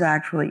 He was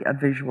actually a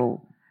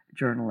visual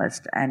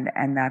journalist,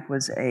 and that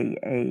was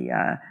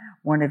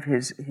one of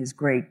his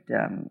great,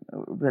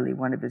 really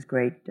one of his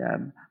great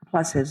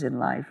pluses in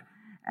life.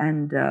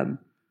 And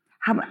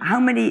how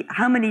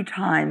many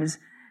times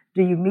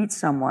do you meet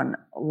someone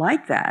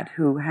like that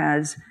who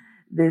has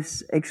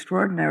this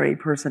extraordinary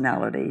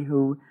personality,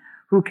 who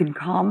can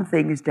calm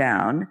things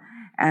down?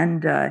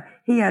 And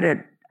he had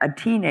a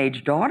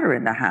teenage daughter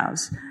in the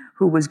house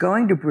who was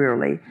going to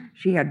Brearley.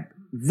 She had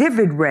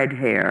vivid red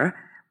hair,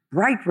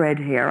 bright red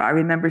hair. I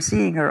remember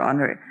seeing her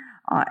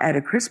at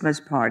a Christmas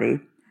party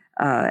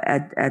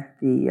at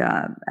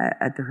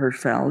the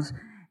Hirschfelds,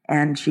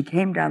 and she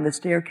came down the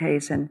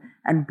staircase, and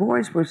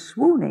boys were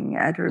swooning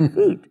at her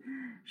feet.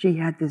 She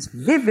had this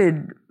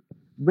vivid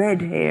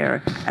red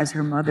hair, as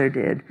her mother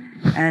did,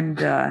 and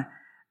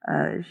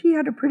she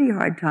had a pretty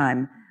hard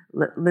time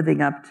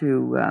living up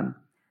to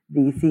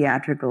the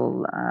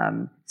theatrical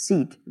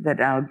seat that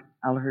Al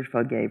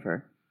Hirschfeld gave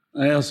her.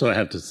 I also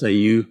have to say,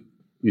 you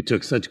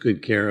took such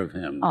good care of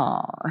him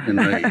in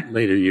the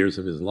later years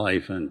of his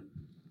life, and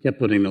kept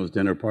putting those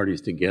dinner parties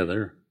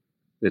together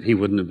that he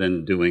wouldn't have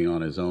been doing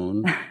on his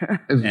own.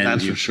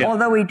 That's for sure.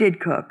 Although he did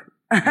cook.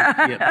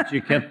 Yeah, but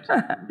you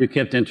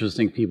kept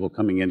interesting people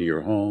coming into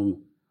your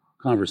home,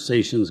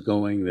 conversations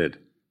going that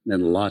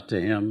meant a lot to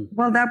him.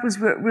 Well, that was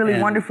really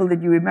wonderful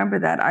that you remember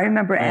that. I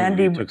remember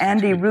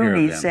Andy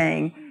Rooney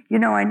saying,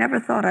 I never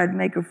thought I'd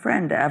make a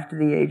friend after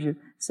the age of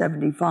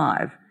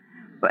 75.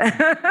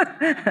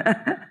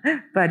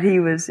 But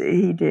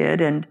he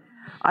did. And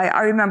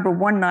I remember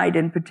one night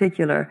in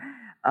particular,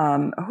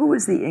 who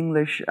was the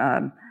English,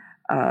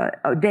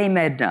 Dame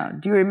Edna.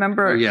 Do you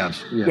remember? Oh,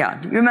 yes. Yeah.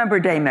 Do you remember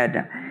Dame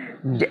Edna?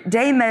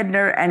 Dame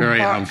Edna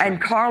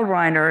and Carl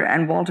Reiner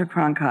and Walter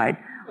Cronkite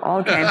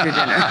all came to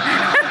dinner.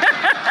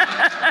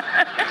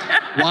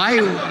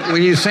 Why,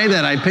 when you say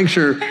that, I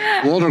picture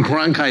Walter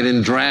Cronkite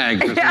in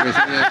drag.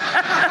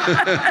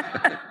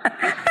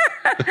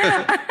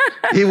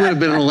 He would have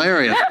been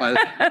hilarious, but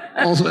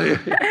also.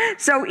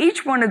 So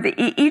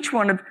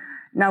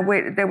now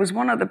wait, there was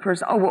one other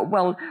person. Oh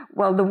well,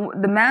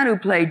 the man who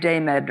played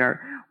Dame Edna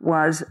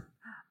was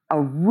a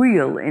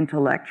real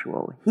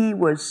intellectual. He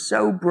was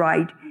so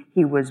bright.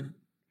 He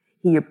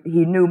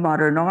knew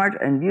modern art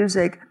and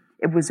music.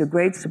 It was a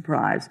great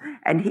surprise.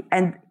 And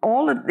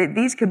all of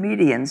these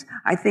comedians,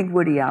 I think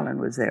Woody Allen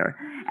was there.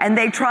 And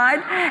they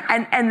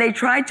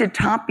tried to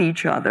top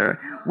each other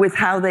with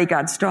how they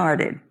got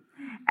started.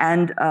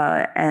 And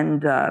Carl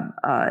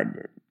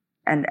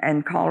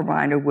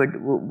Reiner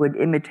would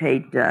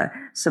imitate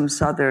some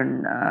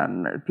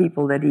Southern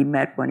people that he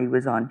met when he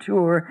was on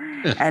tour.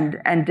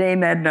 And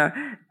Dame Edna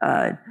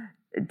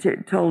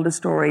told a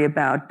story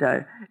about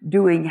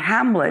doing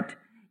Hamlet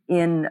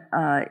in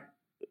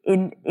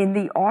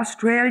the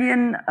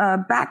Australian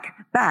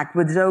back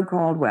with Zoe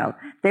Caldwell.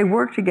 They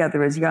worked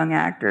together as young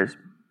actors.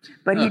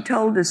 But he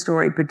told the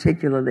story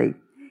particularly.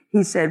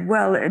 He said,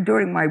 well,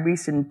 during my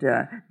recent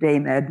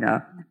Dame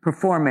Edna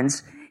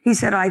performance, he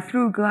said, I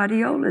threw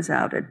gladiolas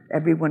out at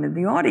everyone in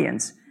the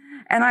audience.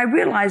 And I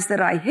realized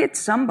that I hit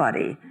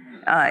somebody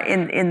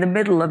in the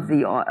middle of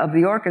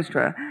the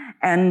orchestra.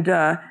 And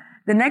the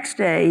next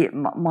day,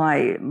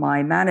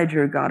 my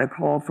manager got a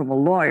call from a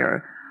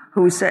lawyer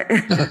who said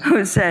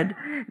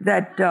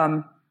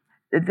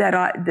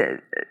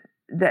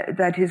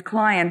that his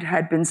client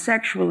had been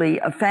sexually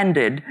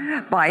offended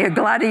by a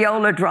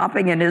gladiola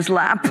dropping in his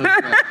lap.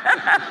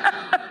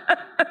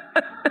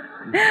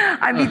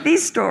 I mean,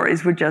 these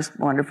stories were just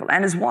wonderful.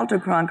 And as Walter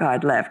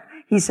Cronkite left,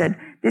 he said,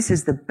 this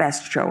is the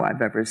best show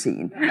I've ever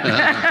seen.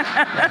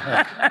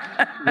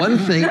 One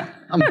thing,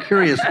 I'm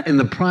curious, in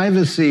the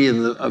privacy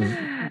of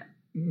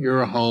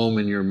your home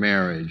and your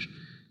marriage,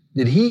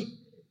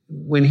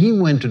 when he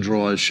went to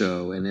draw a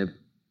show,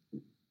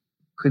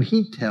 could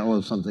he tell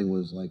if something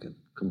was like a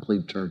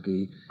complete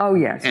turkey? Oh,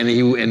 yes. And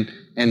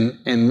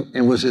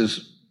was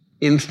his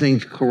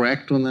instinct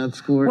correct on that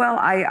score? Well,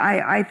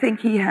 I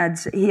think he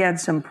had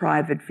some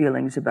private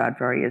feelings about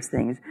various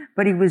things,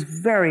 but he was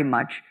very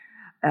much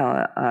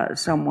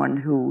someone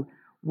who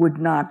would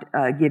not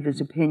give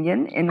his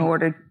opinion in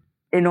order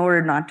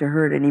not to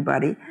hurt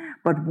anybody.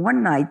 But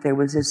one night there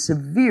was a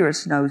severe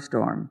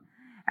snowstorm,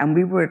 and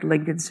we were at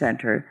Lincoln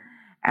Center,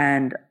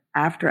 and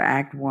after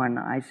Act One,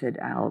 I said,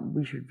 Al,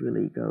 we should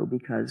really go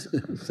because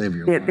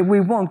we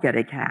won't get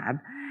a cab.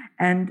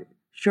 And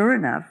sure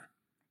enough,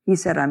 he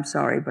said, I'm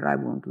sorry, but I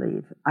won't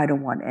leave. I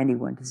don't want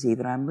anyone to see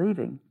that I'm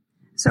leaving.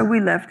 So we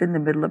left in the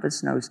middle of a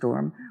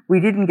snowstorm. We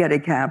didn't get a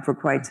cab for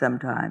quite some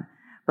time,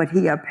 but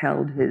he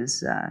upheld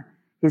his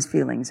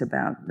feelings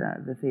about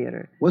the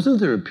theater. Wasn't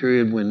there a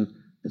period when,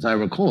 as I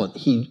recall it,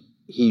 he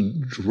he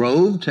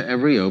drove to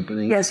every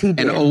opening. Yes, he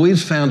did. And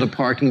always found a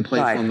parking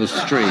place Right. on the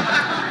street.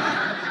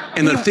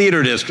 In the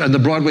theater district, the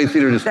Broadway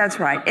theater district. That's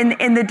right.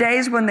 In the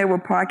days when there were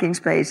parking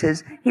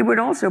spaces, he would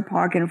also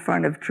park in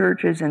front of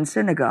churches and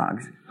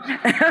synagogues.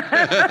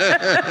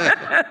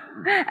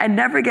 And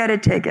never get a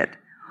ticket.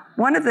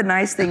 One of the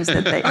nice things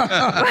that they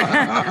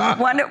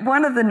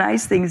one of the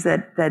nice things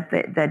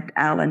that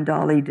Al and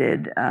Dolly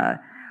did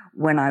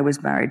when I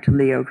was married to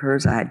Leo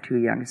Kerz, I had 2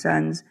 young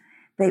sons.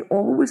 They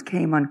always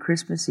came on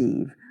Christmas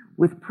Eve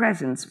with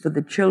presents for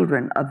the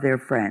children of their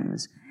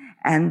friends.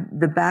 And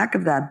the back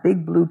of that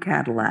big blue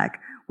Cadillac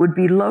would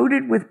be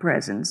loaded with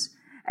presents,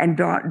 and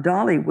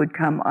Dolly would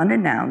come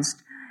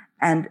unannounced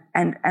and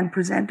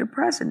present a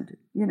present,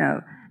 you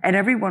know. And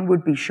everyone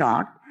would be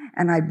shocked,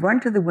 and I'd run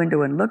to the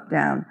window and look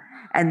down,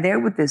 and there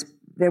was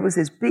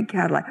this big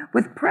Cadillac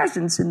with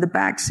presents in the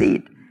back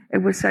seat.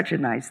 It was such a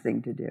nice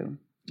thing to do.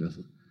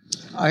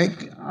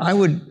 I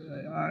would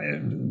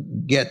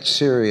get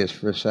serious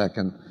for a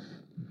second,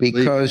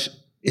 because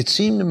it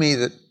seemed to me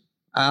that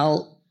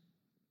Al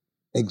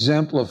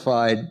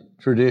exemplified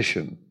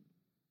tradition.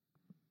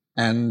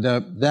 And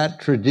that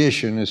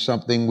tradition is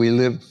something we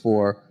lived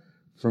for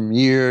from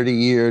year to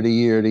year to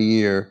year to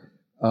year.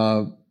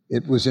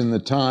 It was in the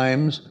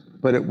Times,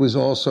 but it was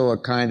also a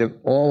kind of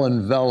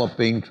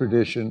all-enveloping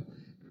tradition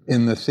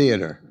in the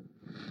theater.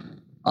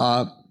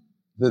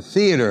 The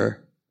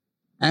theater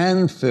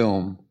and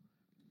film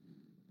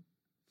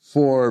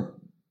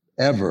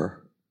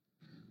forever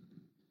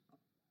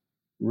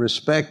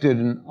respected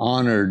and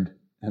honored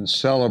and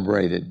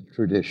celebrated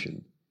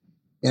tradition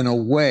in a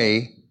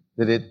way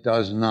that it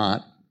does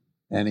not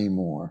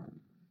anymore.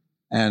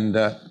 And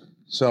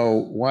so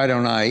why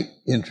don't I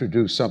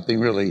introduce something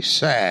really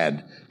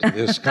sad to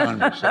this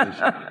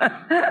conversation?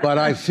 But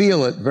I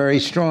feel it very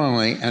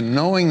strongly, and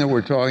knowing that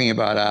we're talking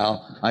about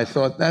Al, I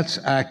thought that's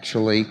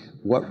actually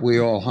what we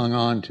all hung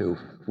on to,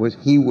 was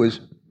he was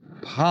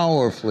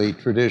powerfully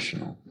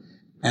traditional.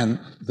 And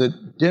the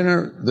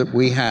dinner that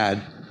we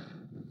had,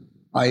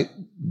 I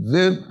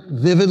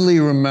vividly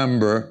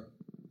remember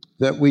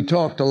that we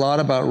talked a lot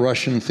about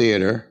Russian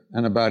theater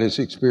and about his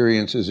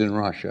experiences in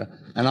Russia.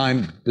 And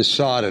I'm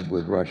besotted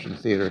with Russian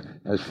theater,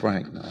 as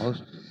Frank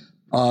knows.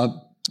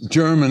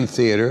 German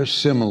theater,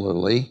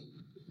 similarly.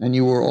 And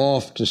you were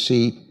off to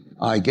see,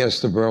 I guess,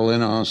 the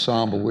Berlin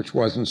Ensemble, which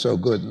wasn't so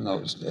good in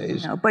those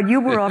days. No, but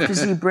you were off to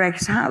see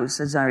Brecht's House,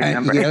 as I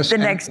remember, Yes, the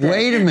next day.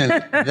 Wait a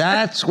minute.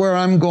 That's where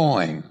I'm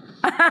going.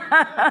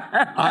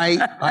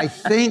 I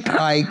think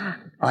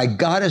I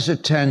got his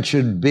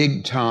attention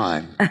big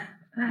time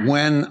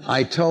when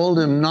I told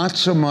him not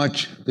so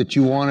much that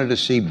you wanted to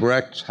see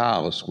Brecht's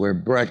house, where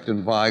Brecht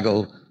and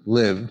Weigel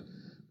lived,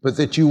 but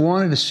that you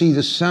wanted to see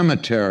the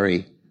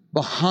cemetery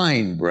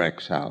behind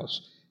Brecht's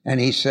house. And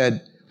he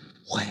said,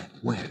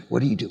 what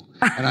do you do?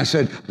 And I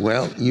said,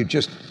 well, you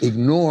just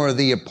ignore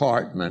the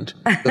apartment,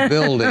 the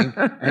building,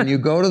 and you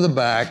go to the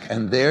back,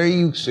 and there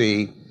you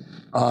see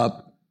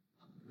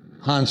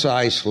Hans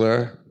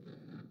Eisler,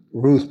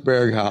 Ruth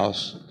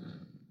Berghaus,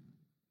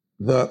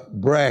 the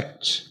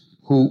Brechts,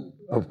 who,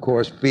 of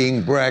course,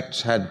 being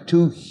Brechts, had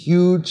 2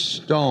 huge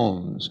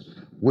stones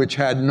which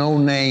had no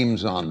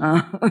names on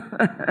them.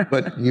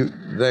 But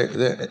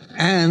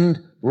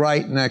and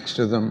right next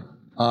to them,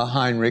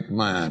 Heinrich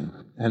Mann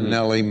and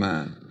Nellie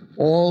Mann.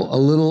 All a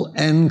little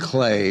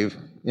enclave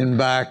in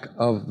back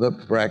of the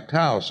Brecht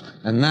house.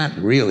 And that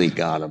really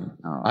got him.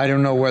 I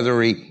don't know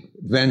whether he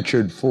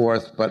ventured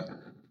forth, but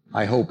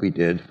I hope he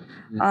did.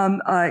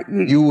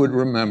 You would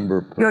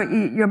remember.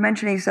 You're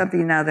mentioning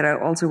something now that I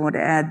also want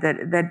to add,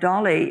 that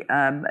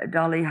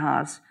Dolly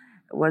Haas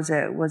was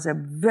a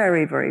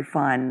very, very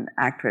fine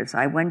actress.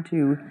 I went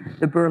to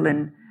the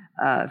Berlin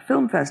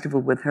Film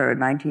Festival with her in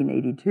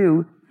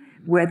 1982,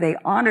 where they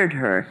honored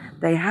her.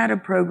 They had a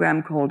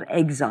program called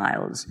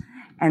Exiles,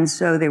 and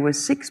so there were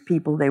 6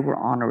 people they were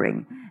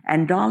honoring,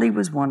 and Dolly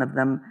was one of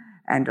them,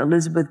 and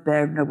Elizabeth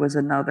Bergner was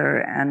another,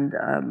 and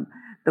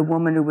the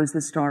woman who was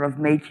the star of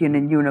Mädchen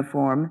in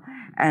Uniform,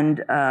 and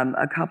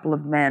a couple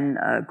of men,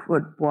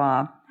 Kurt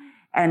Bois.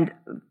 And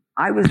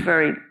I was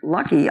very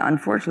lucky.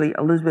 Unfortunately,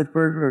 Elizabeth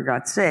Bergner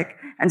got sick,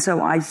 and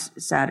so I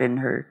sat in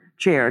her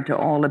chair to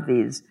all of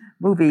these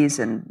movies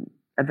and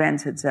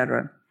events,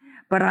 etc.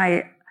 But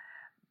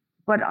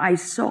I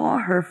saw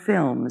her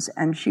films,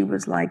 and she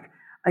was like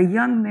a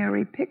young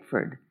Mary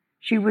Pickford.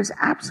 She was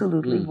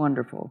absolutely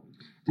wonderful.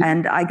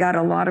 And I got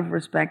a lot of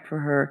respect for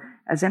her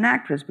as an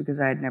actress because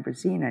I had never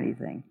seen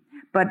anything.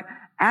 But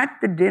at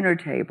the dinner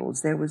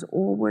tables, there was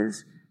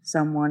always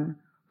someone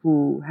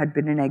who had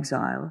been in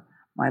exile.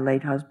 My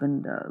late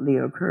husband,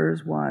 Leo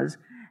Kerz, was,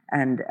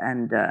 and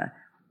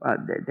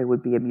there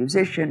would be a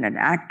musician, an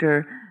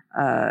actor,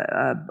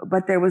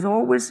 but there was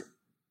always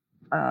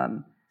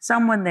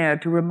someone there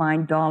to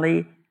remind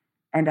Dolly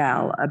and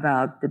Al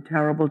about the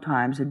terrible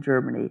times in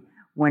Germany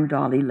when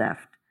Dolly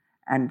left,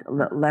 and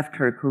left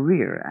her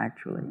career,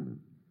 actually.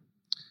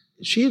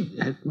 She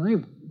had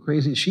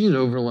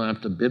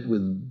overlapped a bit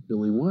with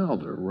Billy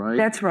Wilder, right?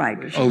 That's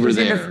right. Over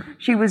there.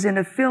 She was in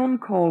a film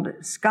called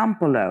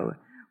Scampolo,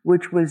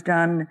 which was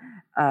done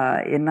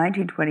in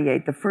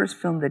 1928, the first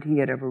film that he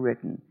had ever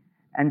written.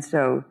 And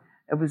so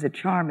it was a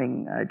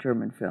charming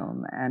German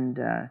film. And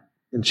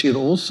she had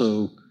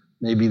also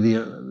maybe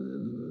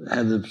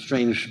had the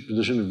strange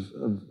position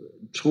of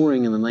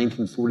touring in the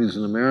 1940s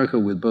in America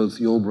with both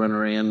Yul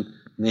Brynner and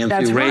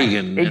Nancy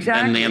Reagan. Right.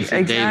 Exactly. And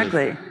Nancy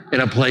Davis in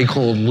a play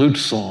called Lute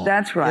Song.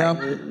 That's right.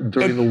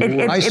 During the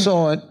war. I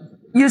saw it.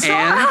 You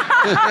saw it?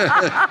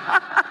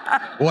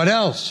 What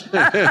else?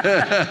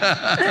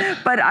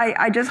 But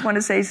I just want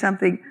to say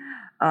something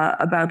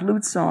about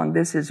Lute Song.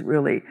 This is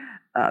really,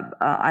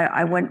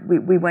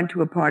 we went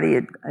to a party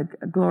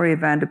Gloria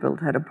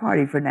Vanderbilt had a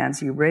party for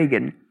Nancy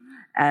Reagan,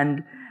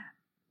 and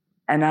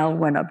Al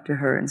went up to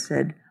her and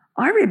said,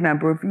 "I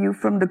remember you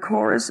from the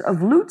chorus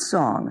of Lute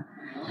Song."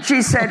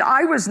 She said,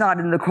 "I was not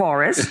in the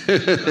chorus."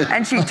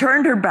 And she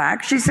turned her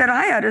back. She said,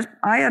 I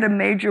had a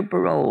major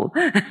parole.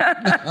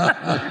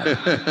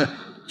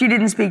 She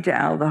didn't speak to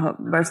Al the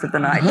rest of the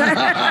night.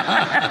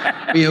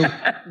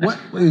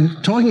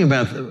 Talking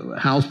about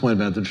Hal's point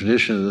about the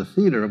tradition of the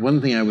theater,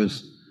 one thing I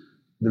was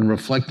been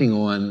reflecting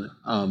on,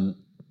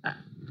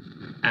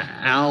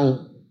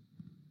 Al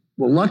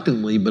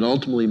reluctantly, but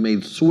ultimately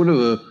made sort of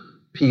a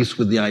peace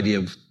with the idea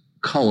of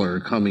color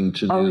coming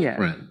to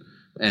newsprint.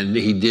 And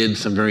he did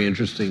some very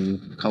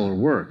interesting color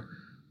work.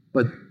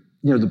 But,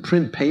 the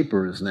print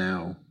paper is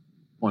now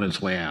on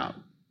its way out.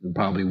 It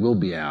probably will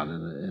be out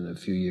in a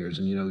few years.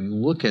 And, you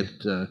look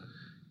at, in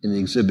the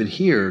exhibit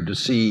here, to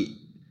see,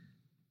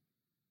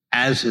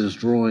 as his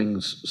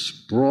drawings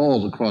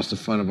sprawled across the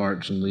front of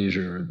Arts and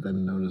Leisure,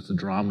 then known as the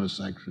drama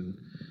section,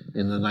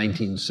 in the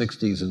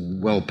 1960s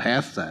and well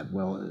past that,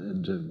 well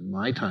into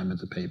my time at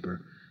the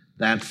paper,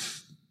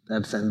 that's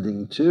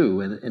ending too.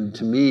 And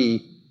to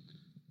me,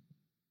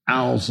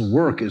 Al's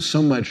work is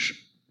so much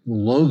the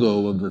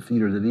logo of the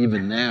theater that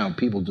even now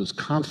people just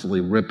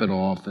constantly rip it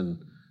off and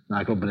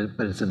not go, but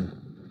it's in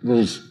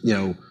little,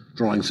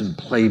 drawings in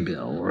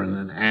playbill or in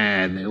an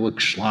ad, and they look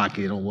schlocky,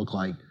 they don't look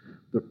like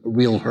the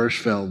real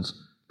Hirschfelds.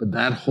 But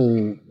that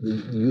whole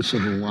use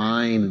of the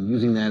line and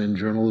using that in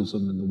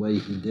journalism and the way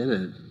he did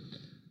it,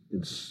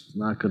 it's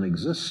not going to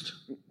exist.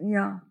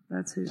 Yeah,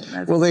 that's it.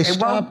 Well, they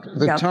stopped,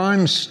 the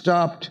Times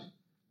stopped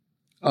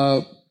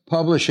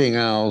publishing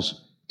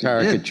Al's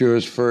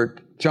caricatures for a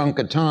chunk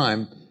of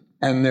time,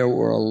 and there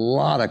were a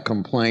lot of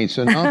complaints,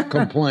 enough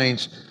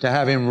complaints to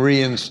have him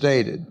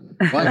reinstated.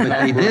 But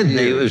they did.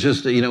 It was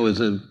just, it was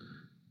it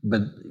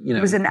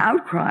was an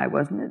outcry,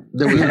 wasn't it?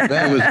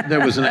 There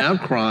was an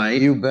outcry.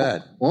 You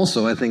bet.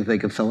 Also, I think they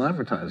could sell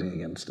advertising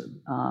against it.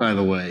 By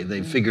the way,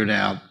 they figured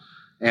out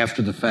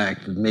after the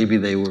fact that maybe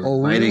they were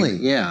fighting. Really?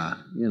 Yeah.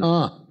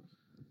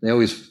 They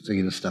always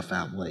figure this stuff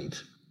out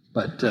late.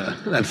 But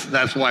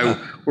that's why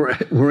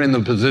we're in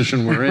the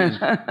position we're in.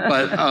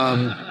 But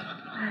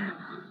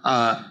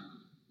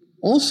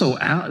also,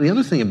 Al, the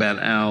other thing about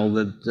Al,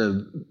 that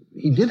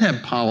he did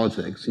have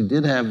politics. He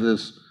did have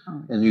this,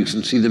 and you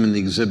can see them in the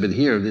exhibit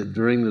here, that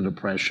during the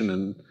Depression,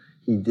 and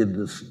he did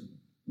this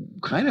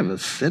kind of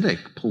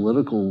acidic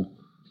political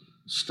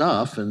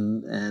stuff,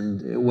 and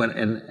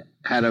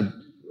had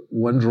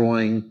one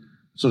drawing,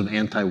 sort of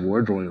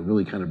anti-war drawing, a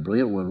really kind of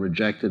brilliant one,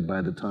 rejected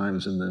by the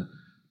Times in the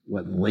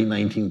late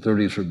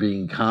 1930s for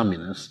being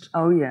communist.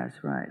 Oh, yes,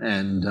 right.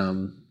 And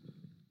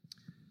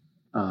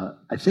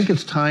I think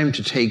it's time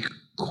to take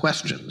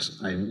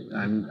questions.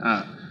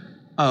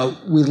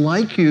 We'd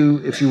like you,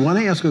 if you want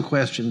to ask a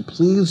question,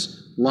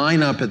 please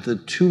line up at the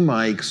two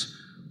mics.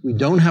 We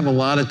don't have a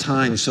lot of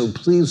time, so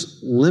please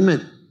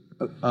limit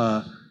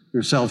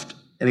yourself,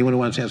 anyone who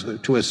wants to ask,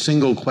 to a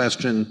single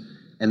question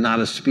and not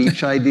a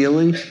speech,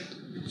 ideally.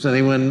 Is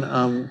anyone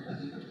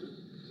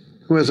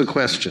who has a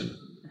question?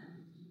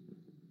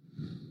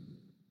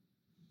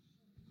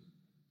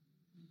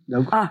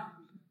 No.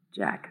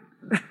 Jack.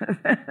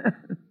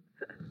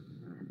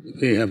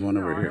 We have one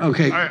over here.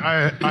 Okay.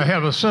 I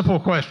have a simple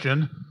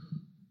question.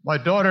 My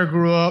daughter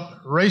grew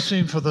up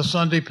racing for the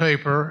Sunday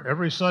paper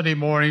every Sunday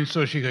morning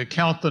so she could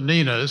count the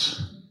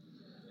Ninas.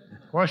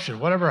 Question,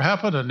 whatever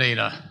happened to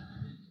Nina?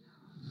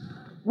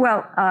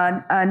 Well,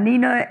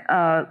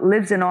 Nina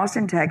lives in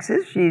Austin,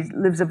 Texas. She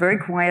lives a very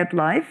quiet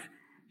life.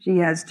 She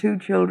has 2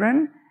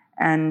 children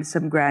and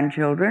some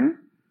grandchildren.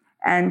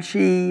 And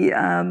she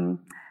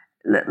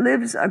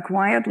lives a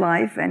quiet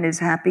life and is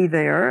happy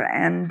there.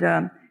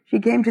 And she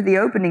came to the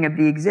opening of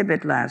the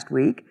exhibit last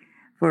week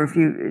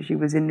she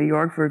was in New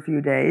York for a few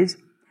days.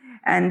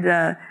 And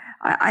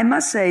I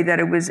must say that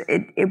it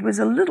was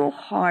a little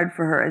hard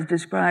for her, as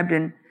described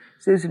in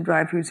Susan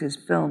Dreyfuss's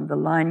film, The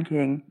Lion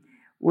King,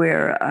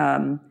 where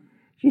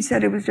she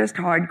said it was just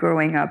hard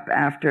growing up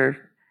after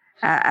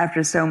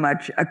so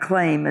much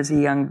acclaim as a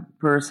young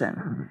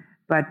person.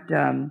 But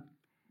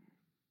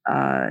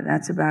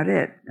that's about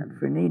it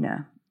for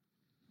Nina.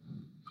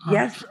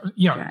 Yes?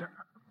 Yeah.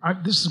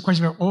 This is a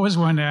question I always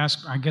wanted to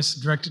ask, I guess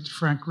directed to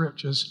Frank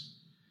Rich, is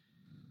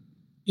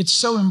it's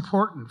so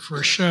important for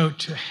a show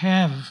to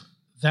have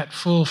that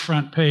full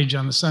front page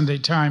on the Sunday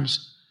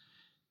Times.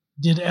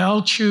 Did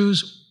Al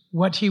choose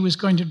what he was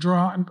going to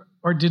draw,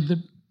 or did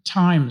the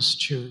Times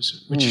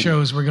choose which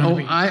shows were going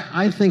to be?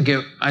 I think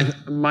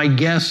my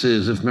guess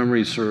is, if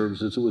memory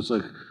serves, is it was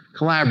a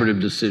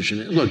collaborative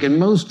decision. Look, in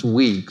most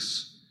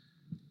weeks,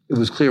 it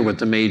was clear what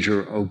the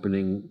major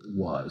opening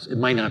was. It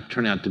might not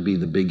turn out to be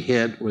the big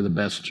hit or the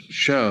best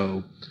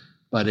show,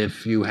 but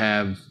if you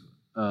have,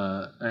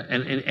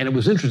 and it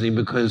was interesting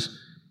because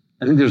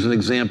I think there's an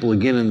example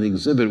again in the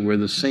exhibit where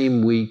the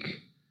same week,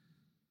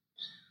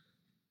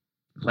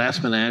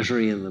 Glass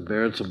Menagerie and the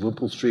Barretts of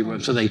Whipple Street,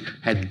 so they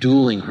had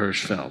dueling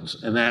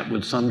Hirschfelds, and that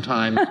would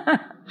sometimes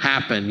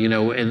happen,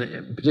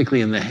 and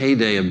particularly in the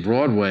heyday of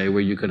Broadway,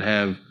 where you could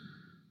have,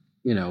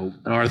 an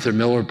Arthur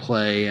Miller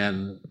play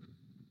and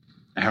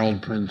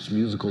Harold Prince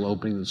musical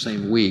opening the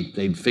same week.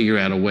 They'd figure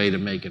out a way to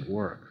make it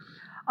work.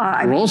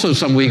 There were also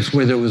some weeks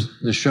where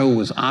the show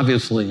was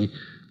obviously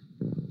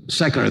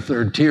second or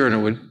third tier,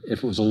 and if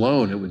it was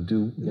alone, it would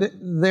do.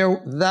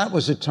 That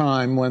was a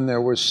time when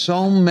there were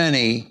so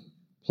many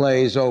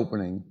plays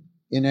opening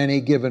in any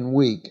given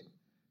week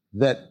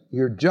that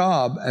your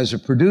job as a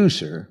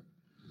producer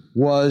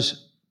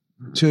was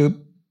to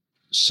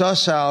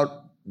suss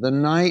out the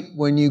night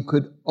when you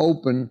could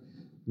open,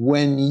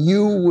 when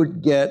you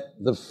would get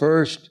the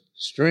first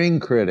string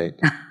critic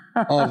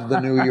of the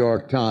New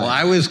York Times. Well,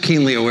 I was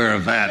keenly aware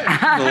of that.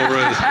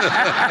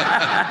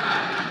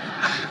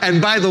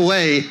 And by the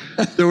way,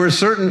 there were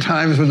certain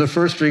times when the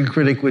first string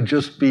critic would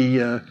just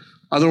be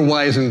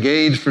otherwise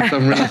engaged for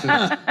some reason,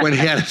 when he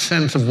had a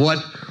sense of what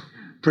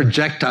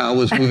projectile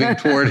was moving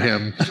toward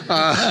him,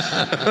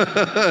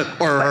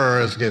 or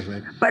her, excuse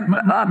me. But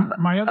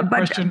my other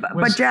question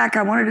was... But Jack,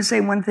 I wanted to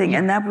say one thing,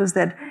 and that was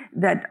that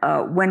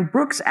when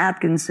Brooks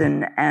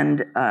Atkinson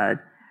and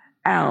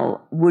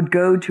Al would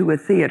go to a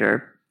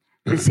theater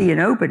to see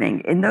an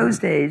opening, in those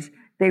days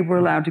they were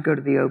allowed to go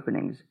to the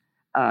openings.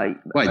 Right,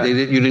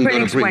 you didn't go to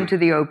critics went to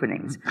the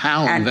openings.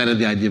 Hal invented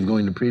the idea of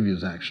going to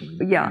previews, actually.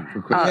 Yeah,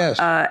 Yes.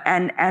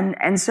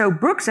 And so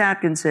Brooks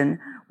Atkinson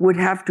would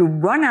have to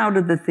run out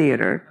of the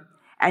theater,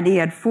 and he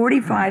had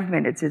 45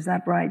 minutes, is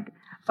that right?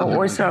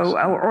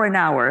 Or an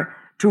hour,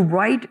 to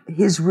write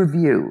his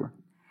review.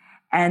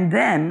 And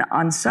then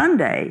on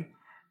Sunday,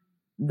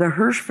 the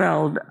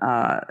Hirschfeld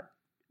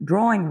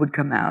drawing would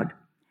come out,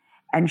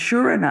 and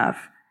sure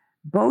enough,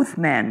 both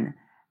men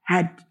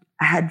had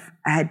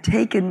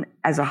taken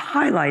as a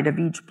highlight of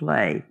each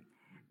play.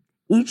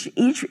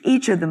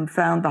 Each of them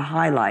found the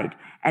highlight,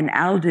 and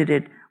Al did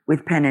it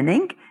with pen and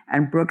ink,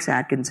 and Brooks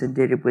Atkinson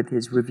did it with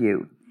his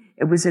review.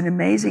 It was an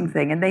amazing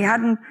thing, and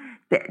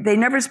they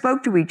never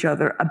spoke to each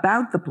other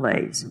about the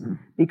plays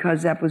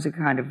because that was a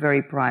kind of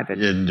very private.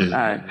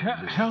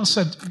 Hal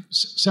said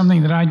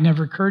something that I'd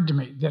never occurred to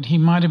me, that he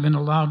might have been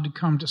allowed to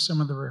come to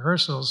some of the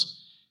rehearsals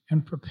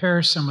and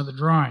prepare some of the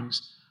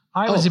drawings.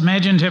 I always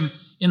imagined him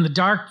in the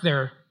dark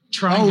there,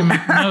 trying to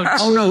make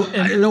notes.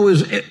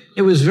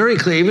 It was very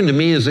clear, even to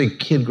me as a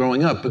kid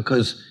growing up,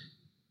 because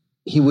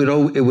it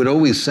would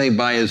always say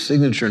by his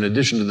signature, in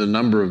addition to the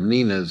number of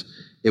Ninas,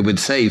 it would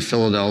say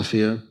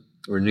Philadelphia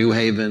or New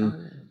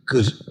Haven,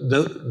 because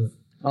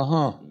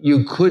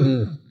you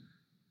couldn't,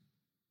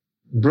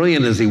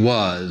 brilliant as he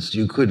was,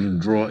 you couldn't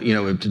draw,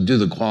 to do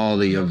the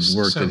quality of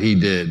work that he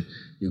did.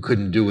 You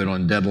couldn't do it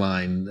on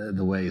deadline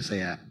the way,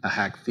 say, a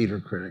hack theater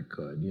critic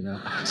could,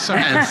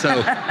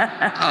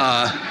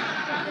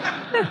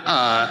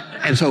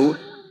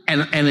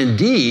 And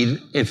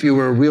indeed, if you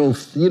were a real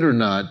theater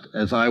nut,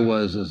 as I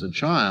was as a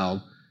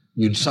child,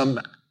 you'd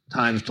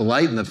sometimes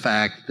delight in the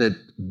fact that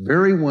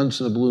very once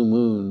in a blue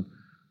moon,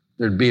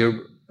 there'd be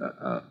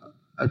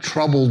a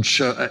troubled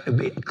show.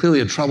 Clearly,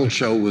 a troubled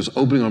show was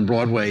opening on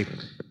Broadway,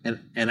 and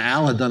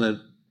Al had done it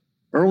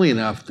early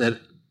enough that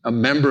a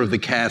member of the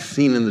cast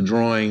seen in the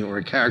drawing or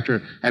a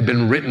character had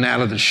been written out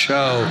of the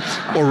show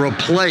or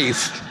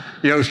replaced.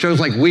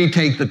 Shows like We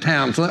Take the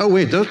Town. So,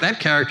 that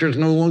character is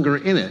no longer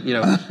in it,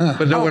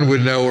 but no one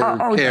would know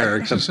or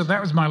care. So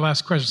that was my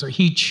last question. So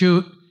he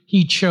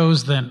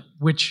chose then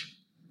which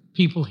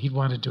people he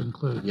wanted to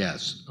include.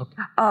 Yes.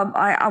 Okay.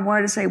 I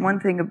wanted to say one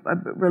thing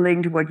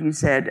relating to what you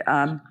said.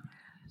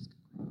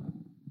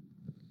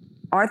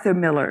 Arthur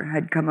Miller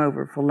had come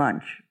over for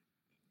lunch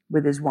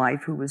with his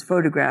wife, who was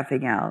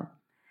photographing Al.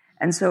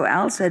 And so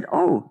Al said,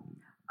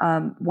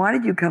 why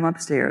did you come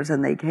upstairs?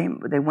 And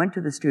they went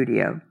to the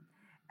studio.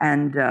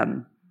 And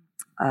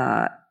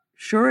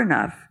sure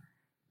enough,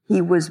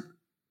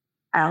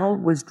 Al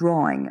was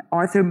drawing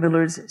Arthur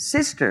Miller's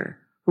sister,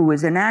 who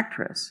was an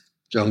actress.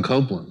 Joan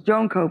Copeland.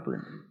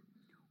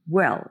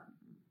 Well,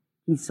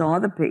 he saw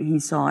it, he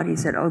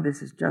said,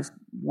 this is just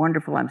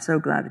wonderful. I'm so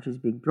glad that she's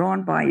being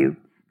drawn by you,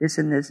 this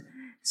and this.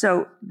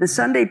 So the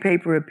Sunday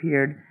paper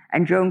appeared,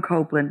 and Joan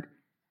Copeland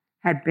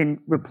had been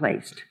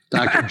replaced.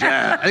 Dr.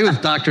 Jazz. I think it was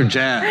Dr.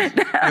 Jazz.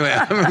 Anyway,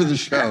 I remember the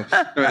show.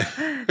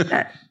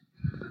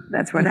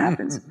 That's what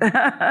happens.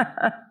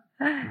 Hi,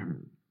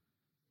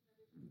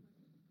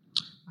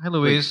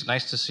 Louise.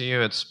 Nice to see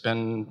you. It's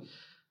been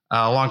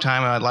a long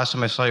time. Last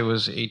time I saw you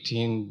was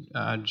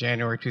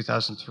January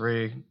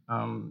 2003,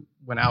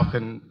 when Al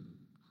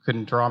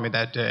couldn't draw me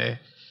that day.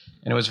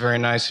 and it was very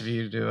nice of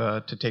you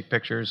to take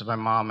pictures of my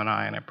mom and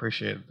I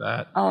appreciated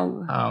that.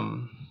 Oh.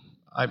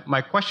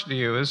 My question to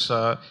you is,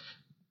 I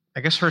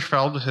guess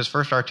Hirschfeld, his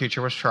first art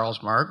teacher was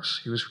Charles Marx.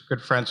 He was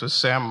good friends with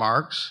Sam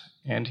Marx,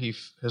 and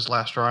his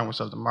last drawing was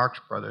of the Marx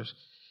Brothers.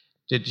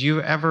 Did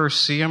you ever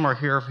see him or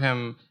hear of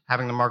him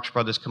having the Marx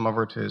Brothers come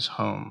over to his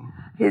home?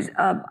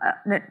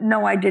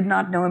 No, I did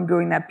not know him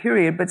during that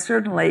period, but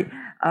certainly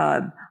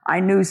I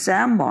knew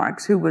Sam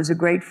Marx, who was a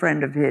great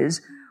friend of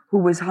his, who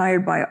was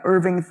hired by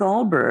Irving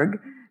Thalberg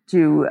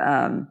to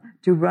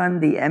run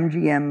the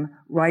MGM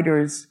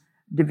Writers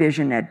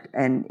Division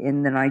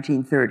in the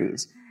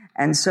 1930s.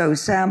 And so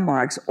Sam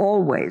Marx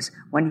always,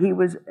 when he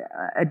was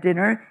at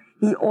dinner,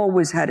 he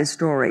always had a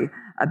story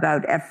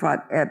about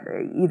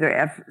either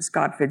F.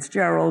 Scott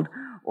Fitzgerald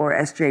or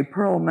S.J.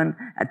 Perlman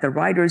at the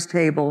writers'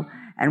 table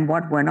and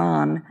what went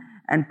on.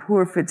 And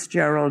poor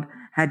Fitzgerald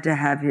had to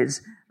have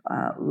his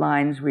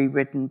lines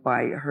rewritten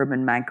by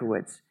Herman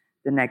Mankiewicz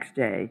the next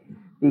day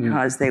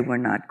because they were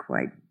not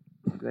quite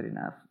good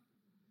enough.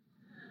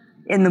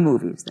 In the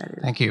movies, that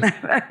is. Thank you.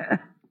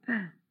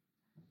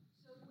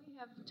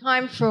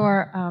 Time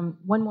for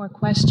one more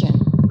question.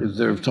 Is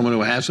there someone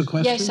who has a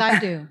question? Yes, I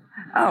do.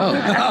 Oh.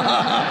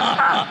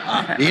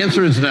 The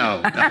answer is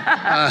no.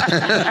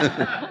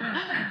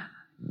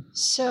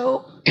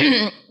 So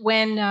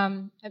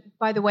when,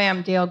 by the way,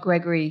 I'm Dale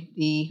Gregory,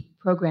 the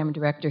program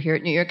director here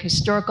at New York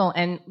Historical,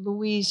 and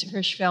Louise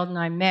Hirschfeld and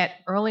I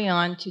met early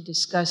on to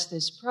discuss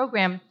this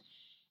program.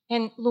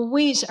 And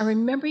Louise, I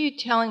remember you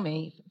telling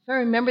me, if I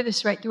remember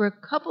this right, there were a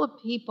couple of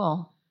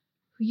people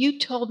who you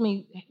told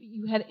me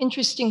you had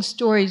interesting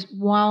stories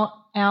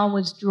while Al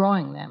was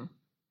drawing them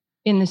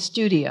in the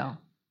studio.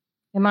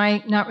 Am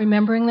I not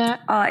remembering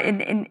that?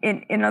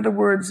 In other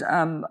words,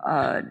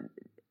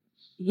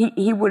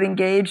 he would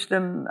engage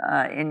them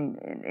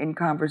in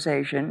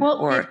conversation.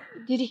 Well,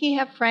 did he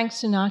have Frank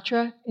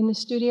Sinatra in the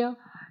studio?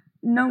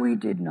 No, he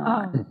did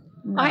not. Oh.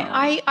 No.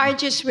 I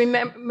just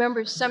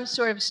remember some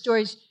sort of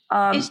stories.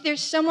 Is there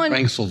someone,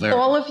 Frank Silvera.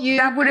 all of you...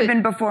 That would have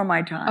been before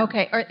my time.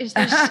 Okay, or is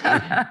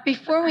there,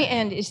 before we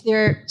end, is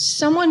there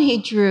someone he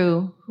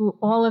drew who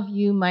all of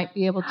you might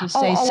be able to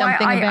say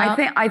something about?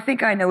 I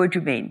think I know what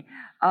you mean.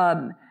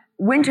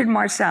 Wynton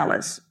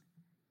Marsalis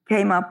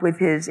came up with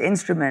his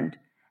instrument,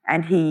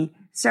 and he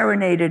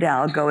serenaded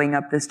Al going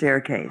up the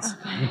staircase.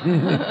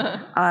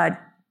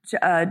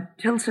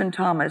 Tilson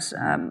Thomas,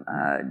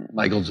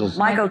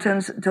 Michael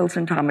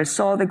Tilson Thomas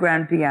saw the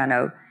grand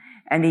piano,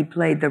 and he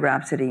played the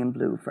Rhapsody in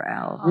Blue for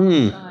Al.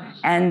 Gosh.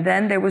 And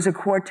then there was a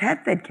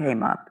quartet that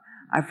came up.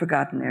 I've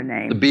forgotten their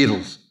name. The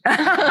Beatles.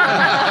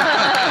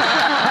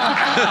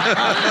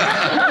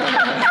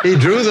 He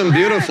drew them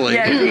beautifully.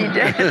 Yes, he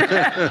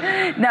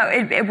did. No,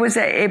 it was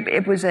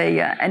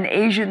an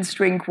Asian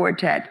string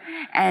quartet,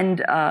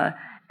 and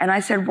I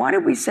said, why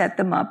don't we set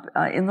them up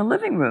in the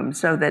living room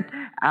so that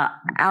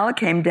Al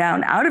came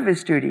down out of his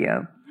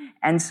studio,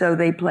 and so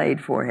they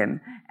played for him,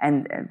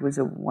 and it was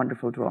a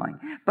wonderful drawing.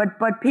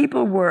 But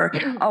people were,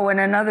 and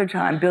another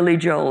time Billy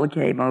Joel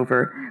came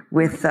over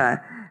with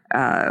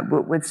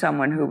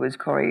someone who was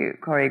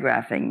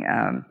choreographing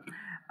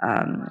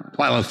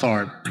Twyla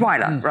Tharp.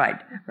 Twyla,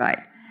 right.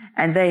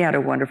 And they had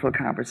a wonderful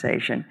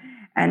conversation.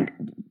 And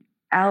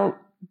Al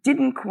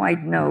didn't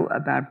quite know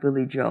about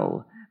Billy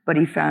Joel, but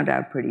he found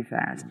out pretty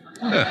fast.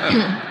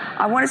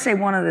 I want to say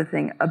one other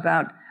thing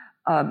about,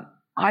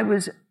 it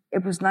was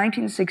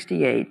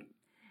 1968,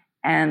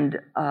 and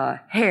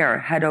Hair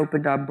had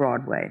opened on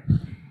Broadway.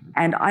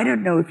 And I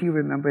don't know if you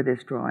remember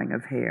this drawing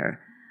of Hair,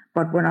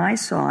 but when I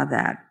saw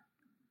that,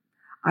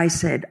 I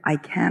said, I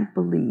can't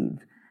believe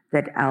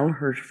that Al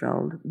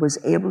Hirschfeld was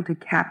able to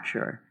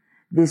capture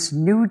this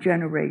new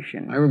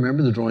generation. I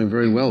remember the drawing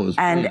very well. It was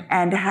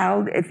and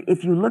how,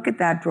 if you look at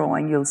that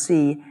drawing, you'll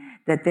see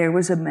that there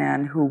was a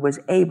man who was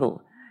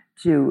able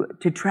to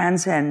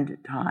transcend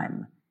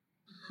time,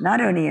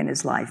 not only in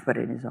his life, but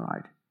in his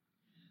art.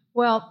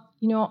 Well,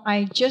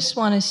 I just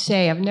want to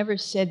say, I've never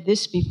said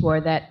this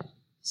before, that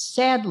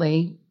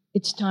sadly,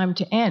 it's time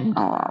to end.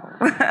 Oh.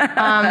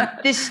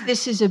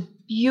 This is a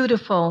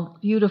beautiful,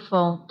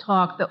 beautiful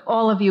talk. That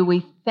all of you,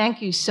 we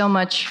thank you so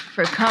much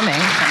for coming.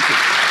 Thank you.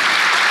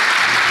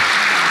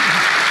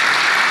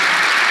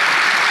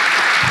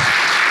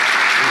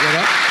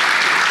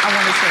 I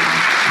want to say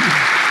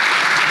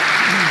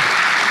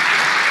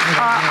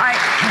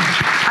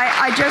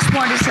I just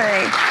want to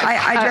say,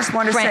 I just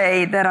want to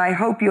say that I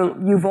hope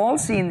you've all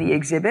seen the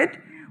exhibit,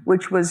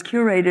 which was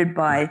curated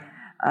by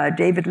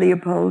David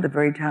Leopold, a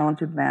very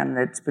talented man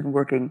that's been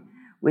working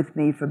with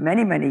me for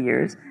many, many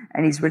years,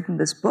 and he's written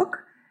this book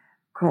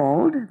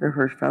called The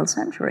Hirschfeld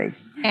Century.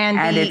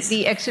 And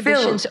the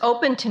exhibition's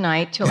open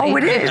tonight till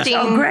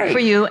 8:15 for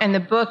you, and the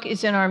book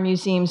is in our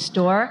museum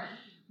store.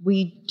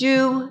 We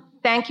do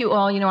thank you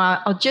all.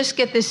 I'll just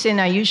get this in.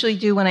 I usually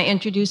do when I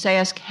introduce, I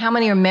ask how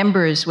many are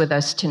members with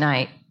us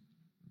tonight.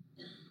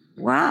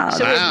 Wow.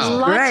 So we have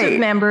lots of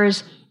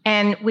members,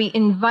 and we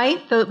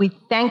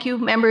thank you,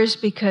 members,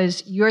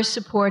 because your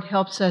support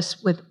helps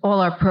us with all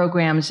our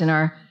programs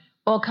and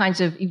all kinds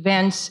of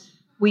events.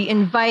 We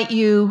invite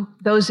you,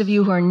 those of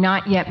you who are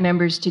not yet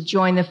members, to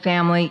join the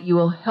family. You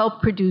will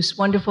help produce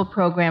wonderful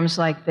programs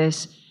like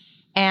this.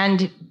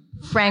 And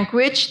Frank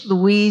Rich,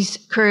 Louise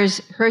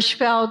Kerz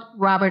Hirschfeld,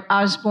 Robert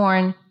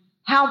Osborne,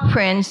 Hal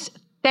Prince,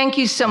 thank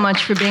you so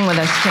much for being with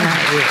us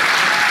tonight.